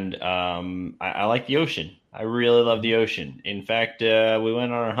 And I like the ocean. I really love the ocean. In fact, we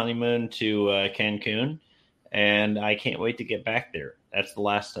went on our honeymoon to Cancun, and I can't wait to get back there. That's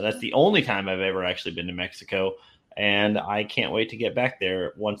the only time I've ever actually been to Mexico, and I can't wait to get back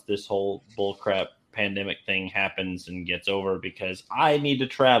there once this whole bullcrap pandemic thing happens and gets over because I need to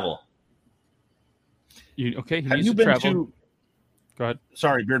travel. Okay. Have you been to? Go ahead.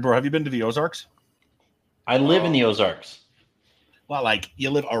 Sorry, Beard Bro, have you been to the Ozarks? I live in the Ozarks. Well, like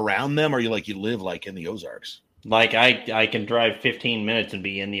you live around them, or you live like in the Ozarks? Like I can drive 15 minutes and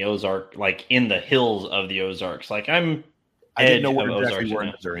be in the Ozark, like in the hills of the Ozarks. Like I didn't know where of exactly Ozarks were in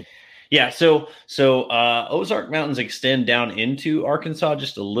now. Missouri. Yeah, so Ozark Mountains extend down into Arkansas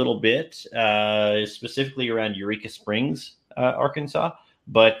just a little bit, specifically around Eureka Springs, Arkansas.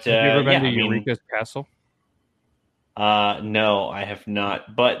 But Have you ever been yeah, to I mean, Eureka's Castle? no, I have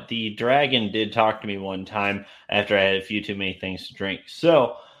not. But the dragon did talk to me one time after I had a few too many things to drink.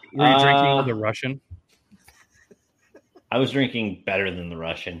 So Were you drinking with a Russian? I was drinking better than the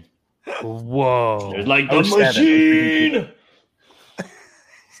Russian. Whoa. It was like I the was sad that machine.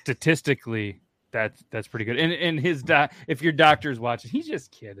 Statistically, that's pretty good. And his if your doctor's watching, he's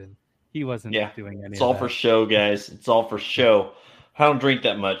just kidding. He wasn't doing any. It's of all that. for show, guys. It's all for show. I don't drink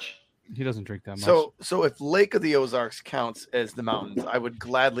that much. He doesn't drink that much. So if Lake of the Ozarks counts as the mountains, I would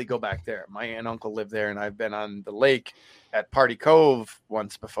gladly go back there. My aunt and uncle live there, and I've been on the lake at Party Cove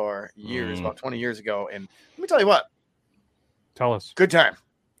once before, about 20 years ago. And let me tell you what, tell us. good time.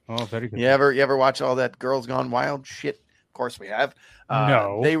 Oh, very good. You ever watch all that Girls Gone Wild shit? Of course we have.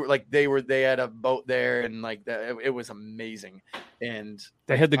 No. They had a boat there, and like that, it was amazing. And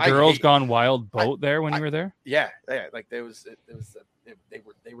They had the Girls Gone Wild boat there when you were there. yeah, like they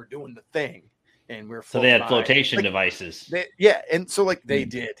were doing the thing, and we were So they had floating by. flotation Like, devices. and so like they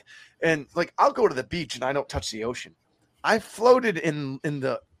did, and like I'll go to the beach and I don't touch the ocean. I floated in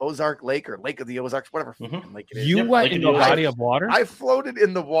the Ozark Lake or Lake of the Ozarks, whatever fucking lake it is. You Yep, went Lake in of the the Ozarks. body of water. I floated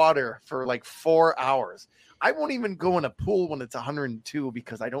in the water for like 4 hours. I won't even go in a pool when it's 102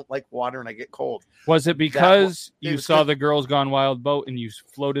 because I don't like water and I get cold. Was it because it you was saw good. the Girls Gone Wild boat and you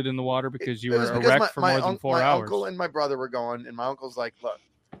floated in the water because you It were was because erect for more than 4 my hours? uncle and my brother were going, and my uncle's like, "Look,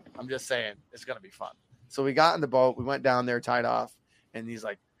 I'm just saying it's gonna be fun." So we got in the boat, we went down there, tied off, and he's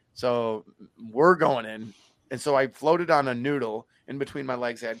like, "So we're going in." And so I floated on a noodle in between my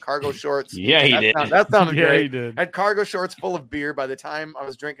legs. I had cargo shorts. Yeah, he did. That sounded Yeah, great. he did. I had cargo shorts full of beer. By the time I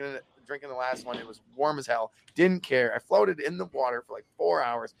was drinking the last one, it was warm as hell. Didn't care. I floated in the water for like 4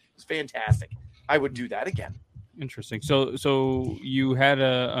 hours. It was fantastic. I would do that again. Interesting. So you had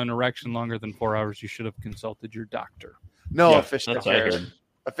an erection longer than 4 hours. You should have consulted your doctor. No, Yeah, a fish took that's what I care of it. heard.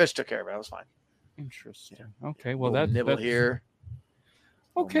 A fish took care of it. I was fine. Interesting. Okay. Well, Little nibble that's here.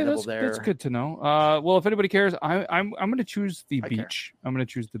 okay. nibble That's there. good to know. Well, if anybody cares, I'm going to choose the I care. beach. I'm going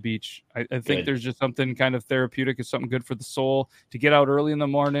to choose the beach. I think Good. there's just something kind of therapeutic. It's something good for the soul to get out early in the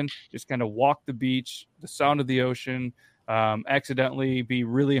morning, just kind of walk the beach, the sound of the ocean, accidentally be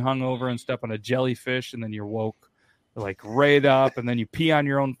really hungover and step on a jellyfish, and then you're woke like right up, and then you pee on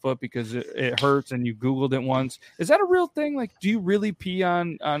your own foot because it hurts, and you Googled it once. Is that a real thing? Like, do you really pee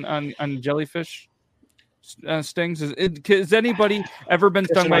on jellyfish stings? Has anybody ever been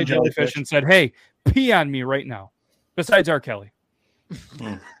stung Pissing by a on jellyfish jellyfish. and said, "Hey, pee on me right now"? Besides R. Kelly.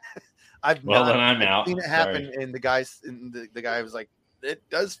 I've Well, not then I'm out. seen it happen, and the guy was like, "It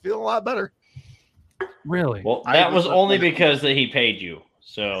does feel a lot better." Really? Well, I that was was only looking at- because that he paid you.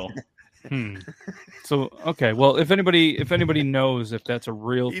 So So okay. Well, if anybody knows if that's a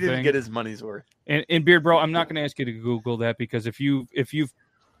real He didn't thing, get his money's worth. and Beard Bro, I'm not going to ask you to Google that, because if you've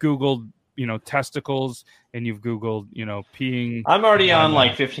Googled testicles and you've Googled peeing, I'm already on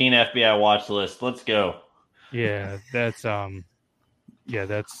like 15 FBI watch lists. Let's go. yeah, that's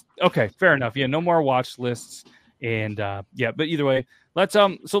that's okay. Fair enough. Yeah, no more watch lists, and yeah. But either way, let's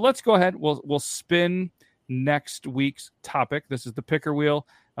go ahead. We'll spin next week's topic. This is the picker wheel.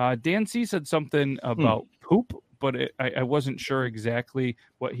 Dan C said something about poop, but I wasn't sure exactly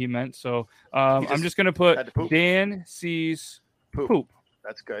what he meant. So I'm just going to had to put poop. Dan C's poop,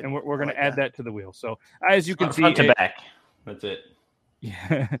 That's good. and we're going I to like add that to the wheel. So as you can see, Front to back. That's it.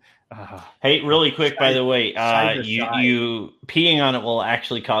 yeah. Hey, really quick, by the way, side to you side. you peeing on it will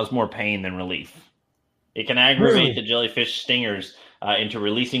actually cause more pain than relief. It can aggravate Really? the jellyfish stingers into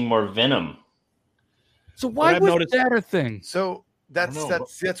releasing more venom. So why I've was noticed- that a thing? So that's I don't know,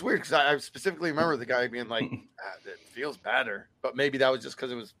 that's weird because I specifically remember the guy being like, "It feels better," but maybe that was just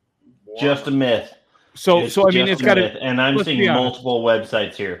because it was warm. Just a myth. So It's I mean, just it's a got myth. to. And I'm let's be seeing honest. multiple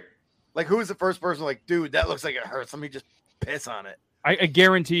websites here. Like, who was the first person like, "Dude, that looks like it hurts. Let me just piss on it." I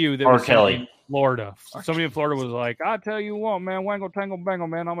guarantee you there R. was somebody Kelly. in Florida. Somebody in Florida was like, "I tell you what, man, wangle tangle bangle,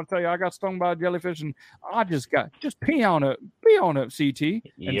 man. I'm gonna tell you, I got stung by a jellyfish, and I just pee on it, CT."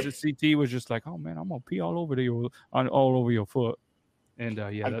 And Yep. the CT was just like, "Oh man, I'm gonna pee all over all over your foot." And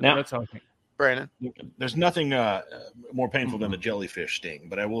yeah, Now- that's how I think. Brandon, There's nothing more painful than a jellyfish sting.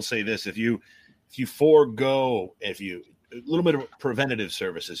 But I will say this: if you forego, a little bit of preventative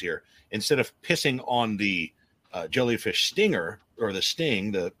services here, instead of pissing on the jellyfish stinger, or the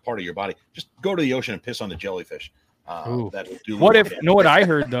sting, the part of your body, just go to the ocean and piss on the jellyfish. That will do. What if? damage. Know what I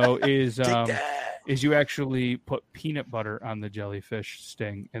heard though is Take that. is you actually put peanut butter on the jellyfish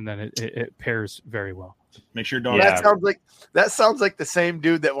sting, and then it pairs very well. Make sure dog. Yeah. That sounds like the same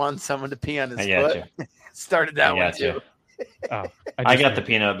dude that wants someone to pee on his I got foot. you. Started that I one got you. too. Oh, I got the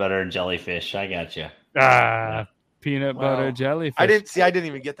peanut butter and jellyfish. I got you. Peanut Wow. butter jellyfish. I didn't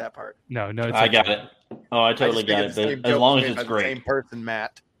even get that part. No, it's I got it. Oh, I totally got it. But as long as it's The great. same person,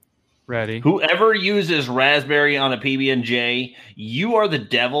 Matt. ready. Whoever uses raspberry on a PB&J, you are the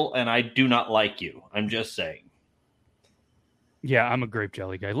devil, and I do not like you. I'm just saying. Yeah, I'm a grape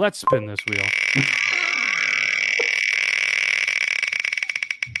jelly guy. Let's spin this wheel.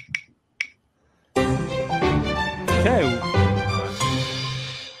 Okay.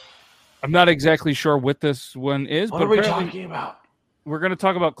 I'm not exactly sure what this one is, but apparently about? we're going to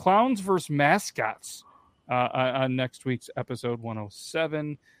talk about clowns versus mascots on next week's episode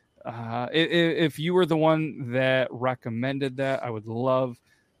 107. If you were the one that recommended that, I would love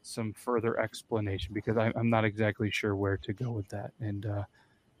some further explanation because I'm not exactly sure where to go with that. And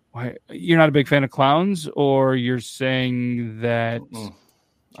why you're not a big fan of clowns, or you're saying that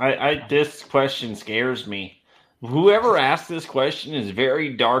This question scares me. Whoever asked this question is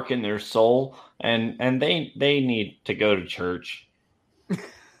very dark in their soul, and they need to go to church.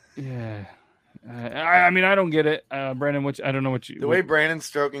 yeah. I mean, I don't get it, Brandon. I don't know what you. The way Brandon's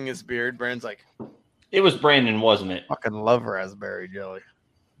stroking his beard, Brandon's like, It was Brandon, wasn't it? fucking love raspberry jelly.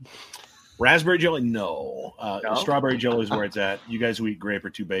 Raspberry jelly, no. No? Strawberry jelly is where it's at. You guys who eat grape are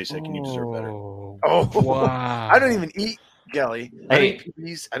too basic, and you deserve better. Oh, Oh, wow! I don't even eat jelly. I Hey. don't eat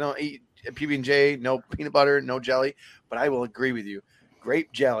PBs. I don't eat PB&J. No peanut butter, no jelly. But I will agree with you.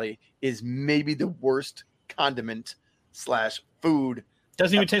 Grape jelly is maybe the worst condiment / food.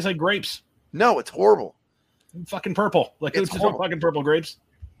 Doesn't even taste like grapes. No, it's horrible. Fucking purple. Like It's it's just all horrible. fucking purple grapes.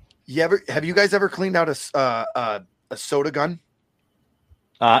 Have you guys ever cleaned out a soda gun?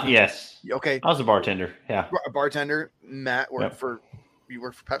 Yes. Okay, I was a bartender. Yeah. a bartender, Matt, you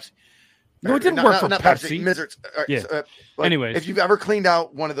worked for Pepsi. No, it didn't work for Pepsi. Mizards. Yeah. Anyways. if you've ever cleaned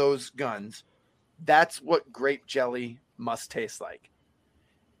out one of those guns, that's what grape jelly must taste like.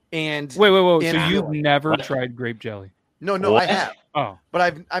 And Wait. So And you've jelly. never What? tried grape jelly? no, I What? have, Oh,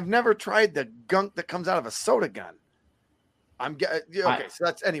 but I've never tried the gunk that comes out of a soda gun. Okay. So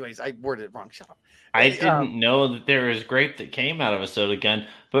that's anyways. I worded it wrong. Shut up. I Hey, didn't know that there was grape that came out of a soda gun.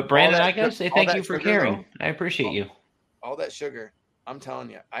 But Brandon, that I gotta sugar- say all thank that you for sugar, caring. though. I appreciate you. All that sugar. I'm telling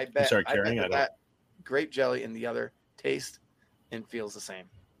you. I bet. start I bet caring, I don't. that grape jelly and the other taste and feels the same.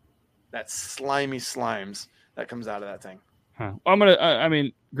 That slimy slimes that comes out of that thing. huh. I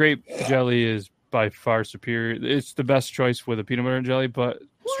mean, grape jelly is by far superior. It's the best choice with a peanut butter and jelly, but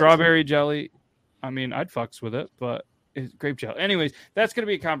strawberry jelly, I mean, I'd fucks with it, but it's grape jelly. Anyways, that's going to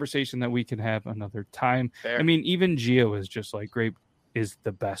be a conversation that we can have another time. Fair. I mean, even Gio is just like grape is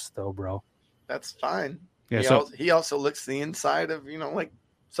the best though, bro. That's fine. Yeah. He also licks the inside of like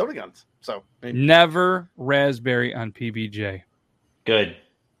soda guns. So Never raspberry on PBJ. Good.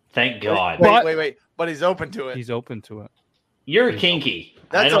 Thank God. wait. But he's open to it. He's open to it. You're kinky. I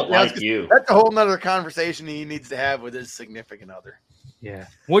That's don't a- I was like gonna- you. That's a whole nother conversation he needs to have with his significant other. Yeah.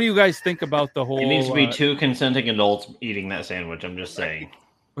 What do you guys think about the whole? It needs to be two consenting adults eating that sandwich. I'm just saying.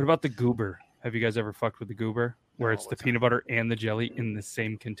 What about the goober? Have you guys ever fucked with the goober, where No, it's the what's peanut butter and the jelly in the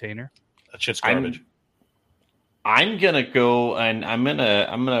same container? That shit's garbage. I'm gonna go and I'm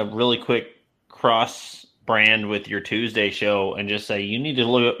gonna really quick cross brand with your Tuesday show and just say you need to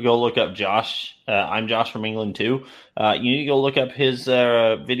go look up Josh. I'm Josh from England too. You need to go look up his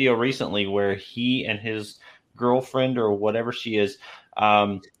video recently where he and his girlfriend or whatever she is.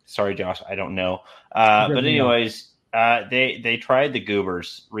 Sorry, Josh, I don't know. But anyways, they tried the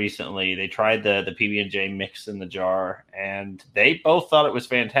goobers recently. They tried the PB&J mix in the jar, and they both thought it was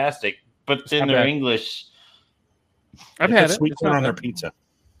fantastic. But in not their bad. English. I've They had put it. sweet It's corn not on their bad. pizza.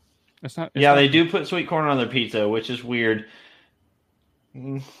 It's not. Yeah, they do put sweet corn on their pizza, which is weird.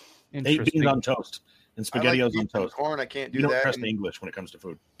 Eight Interesting. beans on toast and I like SpaghettiOs on beans and toast. corn. I can't do You don't that. trust and- the English when it comes to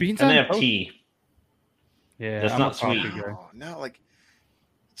food. Beans And on they have toast? tea. Yeah, That's I'm not a coffee sweet. guy. Oh, no, like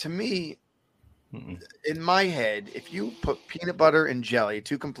to me, Mm-mm. in my head, if you put peanut butter and jelly,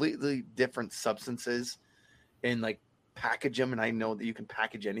 two completely different substances, and like package them, and I know that you can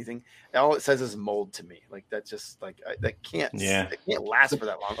package anything. All it says is mold to me. Like that's just like that can't. Yeah. It can't last for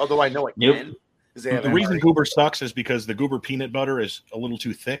that long. Although I know it Nope. can. 'Cause they have The reason MRE. goober sucks is because the goober peanut butter is a little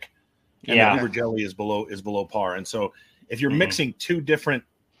too thick, and Yeah. the goober jelly is below par. And so, if you're Mhm. mixing two different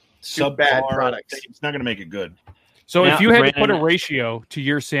Two bad subpar products. it's not going to make it good. So Now, if you had to put a Brandon- ratio to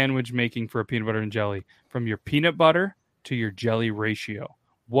your sandwich making for a peanut butter and jelly from your peanut butter to your jelly ratio?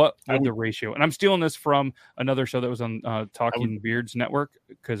 What would the ratio? And I'm stealing this from another show that was on Talking Beards Network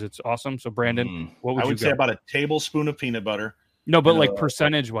because it's awesome. So, Brandon, what would you say about a tablespoon of peanut butter. No, but like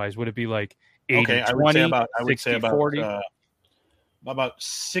percentage wise, would it be like 80, okay, 20, I would say about 40? About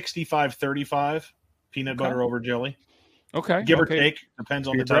 65-35 peanut butter over jelly. Okay. Give or take. Depends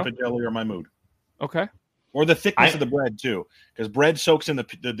on the type of jelly or my mood. Okay. Or the thickness of the bread, too. Because bread soaks in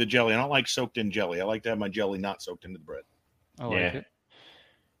the jelly. I don't like soaked in jelly. I like to have my jelly not soaked into the bread. I like it.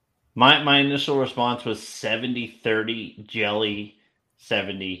 My initial response was 70-30 jelly,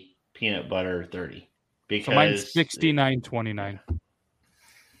 70 peanut butter, 30. Because so mine's 69-29.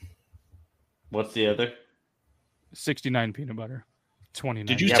 What's the other? 69 peanut butter, 29.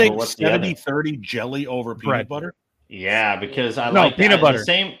 Did you say 70-30 jelly over peanut butter? Yeah, because I like peanut butter. The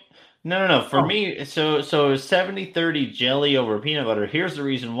same. No. For me, so 70-30 jelly over peanut butter. Here's the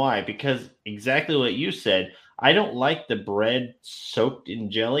reason why. Because exactly what you said. I don't like the bread soaked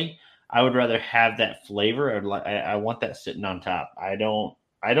in jelly. I would rather have that flavor. I want that sitting on top. I don't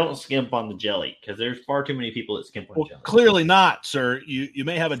skimp on the jelly because there's far too many people that skimp on jelly. Clearly not, sir. You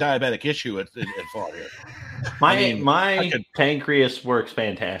may have a diabetic issue at fault here. My pancreas works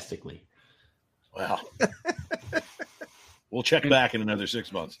fantastically. Well, we'll check back in another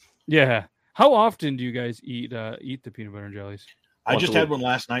 6 months. Yeah. How often do you guys eat the peanut butter and jellies? I just had one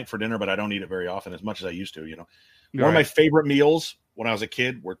last night for dinner, but I don't eat it very often, as much as I used to. One of my favorite meals when I was a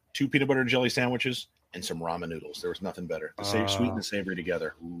kid were 2 peanut butter and jelly sandwiches and some ramen noodles. There was nothing better. The sweet and savory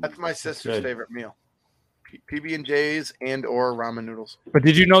together. Ooh, that's my sister's favorite meal. PB&J's and or ramen noodles. But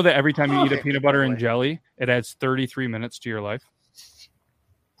did you know that every time you eat a peanut butter and jelly, it adds 33 minutes to your life?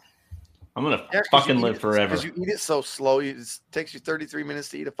 I'm gonna fucking live forever. Because you eat it so slow, it takes you 33 minutes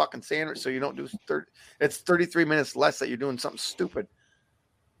to eat a fucking sandwich. So you don't do 30. It's 33 minutes less that you're doing something stupid.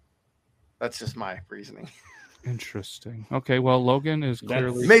 That's just my reasoning. Interesting. Okay, well, Logan is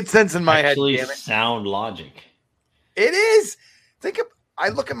clearly made sense in my head. Damn it. Sound logic. It is. I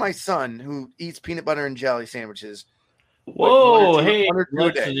look at my son who eats peanut butter and jelly sandwiches. Whoa,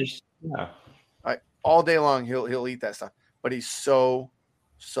 all day long he'll eat that stuff, but he's so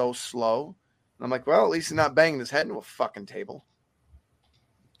slow. And I'm like, well, at least he's not banging his head into a fucking table.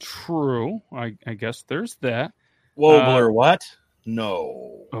 True. I guess there's that. Whoa, Blur, what?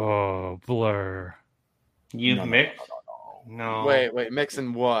 No. Oh, Blur. You mixed? No. Wait,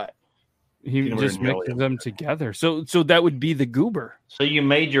 mixing what? He just mixed them together. So that would be the goober. So you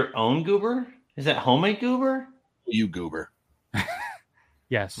made your own goober? Is that homemade goober? You goober.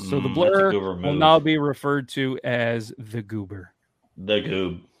 Yes. So the Blur will now be referred to as the goober. The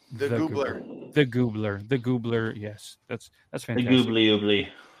goob. The goobler. The goobler. The goobler. Yes. That's fantastic. The goobly oobly.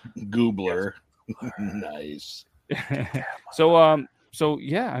 Goobler. Nice. So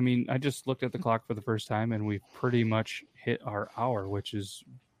yeah, I mean, I just looked at the clock for the first time and we've pretty much hit our hour, which is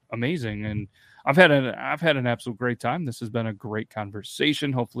amazing. And I've had an absolute great time. This has been a great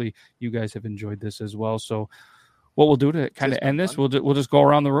conversation. Hopefully you guys have enjoyed this as well. So what we'll do to kind of end this, we'll just go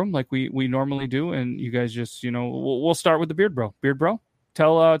around the room like we normally do. And you guys just, we'll start with the Beard Bro. Beard Bro,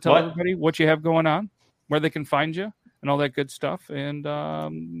 tell everybody what you have going on, where they can find you and all that good stuff. And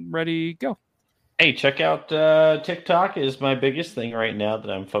ready, go. Hey, check out TikTok is my biggest thing right now that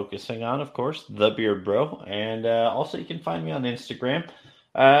I'm focusing on, of course, the Beard Bro. And also you can find me on Instagram.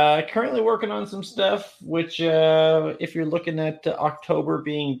 Currently working on some stuff, which if you're looking at October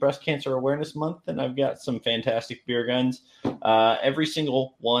being Breast Cancer Awareness Month, then I've got some fantastic beer guns. Every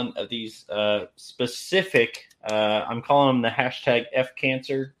single one of these specific, I'm calling them the hashtag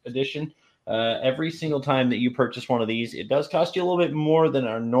FCancer edition. Every single time that you purchase one of these, it does cost you a little bit more than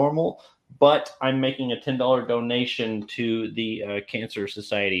our normal, but I'm making a $10 donation to the Cancer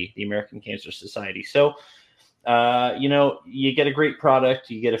Society, the American Cancer Society. So, you get a great product,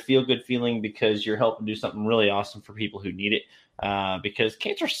 you get a feel-good feeling because you're helping do something really awesome for people who need it, because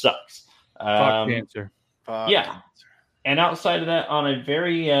cancer sucks. Fuck cancer. Yeah. And outside of that, on a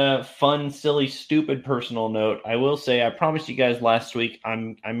very fun, silly, stupid personal note, I will say I promised you guys last week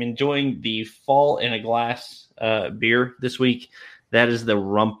I'm enjoying the Fall in a Glass beer this week. That is the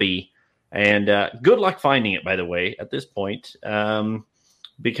Rumpy. And good luck finding it, by the way, at this point,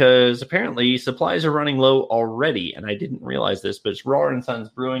 because apparently supplies are running low already. And I didn't realize this, but it's Roar & Sons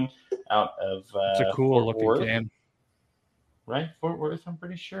Brewing out of it's a cool looking can. Right? Fort Worth, I'm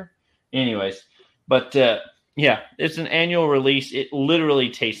pretty sure. Anyways, but yeah, it's an annual release. It literally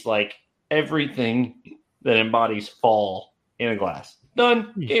tastes like everything that embodies fall in a glass.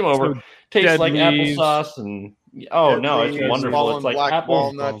 Done. Game over. So tastes like applesauce and it's wonderful. It's like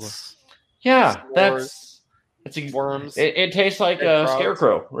apple walnuts. Yeah, It's worms. It tastes like Big a frogs.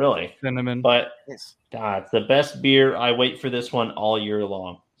 scarecrow, really. Cinnamon. But Yes. it's the best beer. I wait for this one all year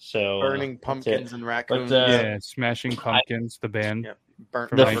long. So Burning that's pumpkins it. and raccoons. Yeah, Smashing Pumpkins, the band. Yeah. Burnt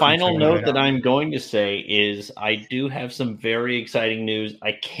From The Right. final note 1979. that I'm going to say is I do have some very exciting news.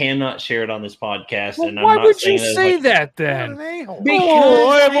 I cannot share it on this podcast. Well, and I'm why not would saying you it as, say like, that What then? an a-hole. Oh,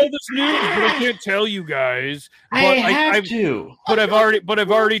 I have all this news, but I can't tell you guys. I But have I've to.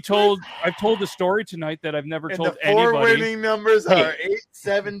 I've told the story tonight that I've never And told the 4 anybody. winning numbers Hey. are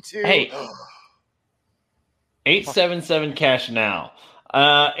 872. Hey. 877 cash now.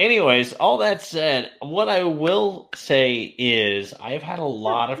 Anyways, all that said, what I will say is I've had a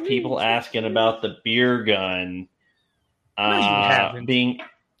lot of people asking about the beer gun No, you haven't.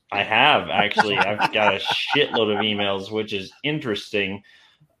 I have actually. I've got a shitload of emails, which is interesting.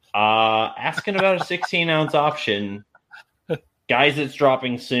 Asking about a 16-ounce option. Guys, it's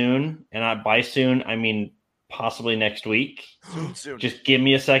dropping soon. And by soon, I mean possibly next week. Soon. Just give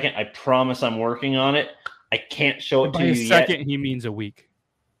me a second. I promise I'm working on it. I can't show it By to a you yet. second, he means a week.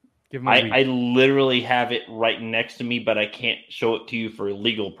 Give him a week. I literally have it right next to me, but I can't show it to you for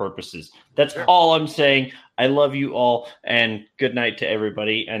legal purposes. That's all I'm saying. I love you all, and good night to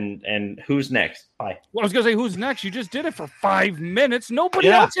everybody. And who's next? Bye. Well, I was gonna say, who's next? You just did it for 5 minutes. Nobody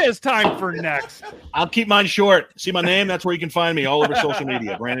Yeah. else has time for next. I'll keep mine short. See my name? That's where you can find me all over social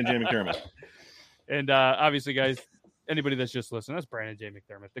media. Brandon J. McDermott. And obviously, guys, anybody that's just listening, that's Brandon J.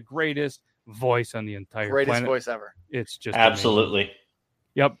 McDermott, the greatest voice on the entire Greatest planet. voice ever. It's just amazing. Absolutely.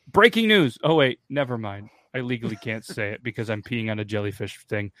 Yep. Breaking news. Oh wait, never mind. I legally can't say it because I'm peeing on a jellyfish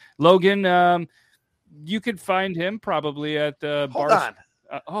thing. Logan, you could find him probably at Hold bars.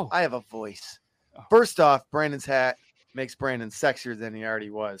 on. I have a voice. First off, Brandon's hat makes Brandon sexier than he already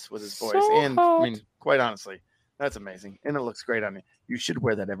was with his voice. So And hot. I mean, quite honestly, that's amazing. And it looks great on you. You should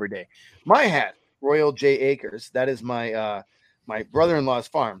wear that every day. My hat, Royal J. Acres, that is my my brother-in-law's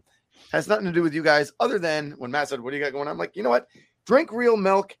farm. Has nothing to do with you guys other than when Matt said, "What do you got going on?" I'm like, you know what? Drink real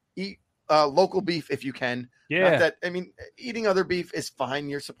milk, eat local beef if you can. Yeah. Not that, I mean, eating other beef is fine.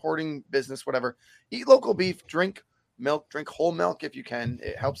 You're supporting business, whatever. Eat local beef, drink milk, drink whole milk if you can.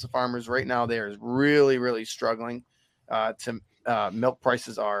 It helps the farmers. Right now, they are really, really struggling. Milk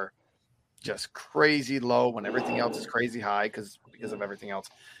prices are just crazy low when everything else is crazy high because of everything else.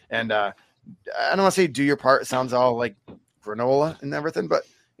 And I don't want to say do your part. It sounds all like granola and everything, but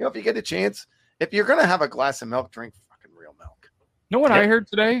you know, if you get a chance, if you're gonna have a glass of milk, drink fucking real milk. You know what I heard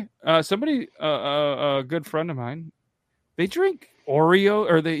today? Somebody, a good friend of mine, they drink Oreo,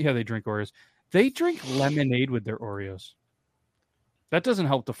 or they drink Oreos. They drink lemonade with their Oreos. That doesn't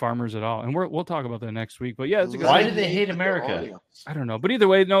help the farmers at all, and we'll talk about that next week. But yeah, it's a good. Why do they hate America? I don't know, but either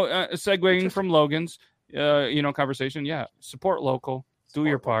way, no. Segueing from Logan's, conversation. Yeah, support local. Do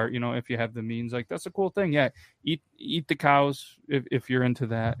your part. You know, if you have the means, like that's a cool thing. Yeah, eat the cows if you're into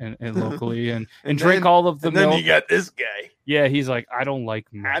that, and locally, and drink all of the and milk. then you got this guy. Yeah, he's like, I don't like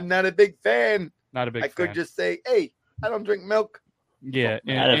milk. I'm not a big fan. Not a big I fan. could just say, hey, I don't drink milk. Yeah,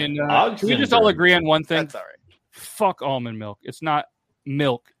 Out of and Ogden can we just all Burger. agree on one thing? That's all right. Fuck almond milk. It's not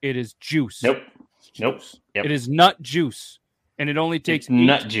milk. It is juice. Nope. Yep. It is nut juice, and it only takes It's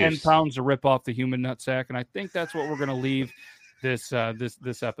nut 8 to 10 juice. pounds to rip off the human nut sack. And I think that's what we're going to leave this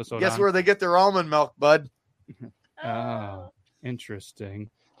episode. Guess on. where they get their almond milk, bud? Oh, interesting.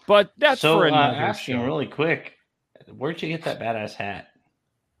 But that's So for another asking show. really quick, where'd you get that badass hat?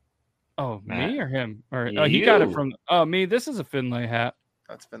 Oh, Matt. me or him? Or he got it You. from me. This is a Finlay hat.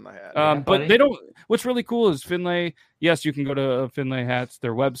 That's been my hat. Yeah, But buddy. they don't. What's really cool is Finlay. Yes, you can go to Finlay Hats,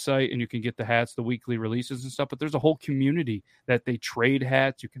 their website, and you can get the hats, the weekly releases and stuff. But there's a whole community that they trade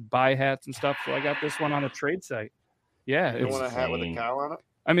hats. You can buy hats and stuff. So I got this one on a trade site. Yeah, You it's, want a hat with a insane. cow on it?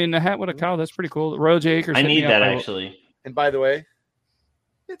 I mean, the hat with a cow. That's pretty cool. Royal J. Acres. I hit me need up. that I will- actually. And by the way,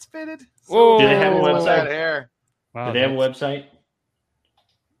 it's fitted. Whoa. Do they have a it's website? that hair. Wow, Do they have a that's- website?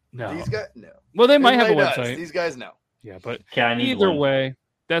 No. These guys, no. Well, they might have a Finlay does. website. These guys, no. Yeah, but Okay, I need either one. way,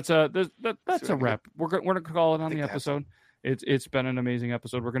 that's a what I wrap. We're gonna call it on think the that's- episode. It's been an amazing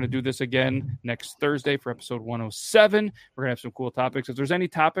episode. We're gonna do this again next Thursday for episode 107. We're gonna have some cool topics. If there's any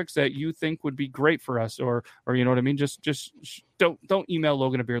topics that you think would be great for us, or you know what I mean, just don't email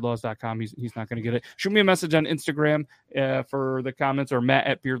Logan at beardlaws.com. He's not gonna get it. Shoot me a message on Instagram for the comments, or Matt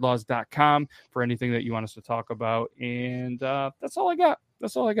at beardlaws.com for anything that you want us to talk about. And that's all I got.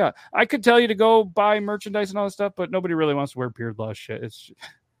 That's all I got. I could tell you to go buy merchandise and all that stuff, but nobody really wants to wear Beard Laws shit.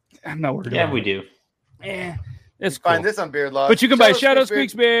 I'm not worried. Yeah, about we it. do. It's Find cool. this on Beard Law. But you can buy Shadow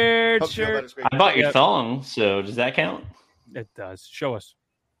Squeaks Beard Hope you feel shirt. better, Squeak. I bought your Yeah. thong, so does that count? It does. Show us.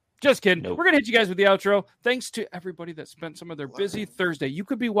 Just kidding. Nope. We're going to hit you guys with the outro. Thanks to everybody that spent some of their busy Thursday. You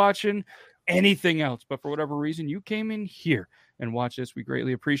could be watching anything else. But for whatever reason, you came in here and watch this. We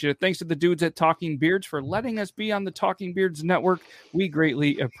greatly appreciate it. Thanks to the dudes at Talking Beards for letting us be on the Talking Beards network. We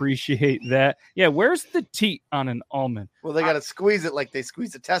greatly appreciate that. Yeah, where's the teat on an almond? Well, they got to squeeze it like they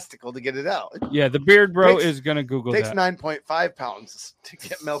squeeze a testicle to get it out. Yeah, the beard bro is going to Google takes that. 9.5 pounds to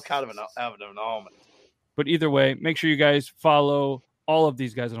get milk out of an almond. But either way, make sure you guys follow all of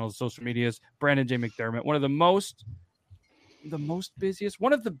these guys on all the social medias. Brandon J. McDermott, one of the busiest,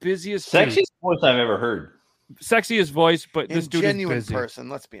 one of the busiest, sexiest voice I've ever heard. Sexiest voice, but this dude genuine is busy. Person.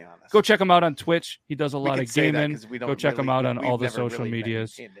 Let's be honest. Go check him out on Twitch. He does a lot of gaming. Go check really, him out on all the never social really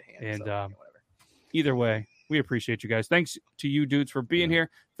medias. Hand, and either way, we appreciate you guys. Thanks to you dudes for being here.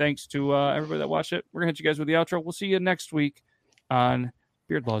 Thanks to everybody that watched it. We're gonna hit you guys with the outro. We'll see you next week on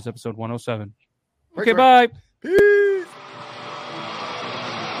Beard Laws episode 107. Okay, bye. Peace.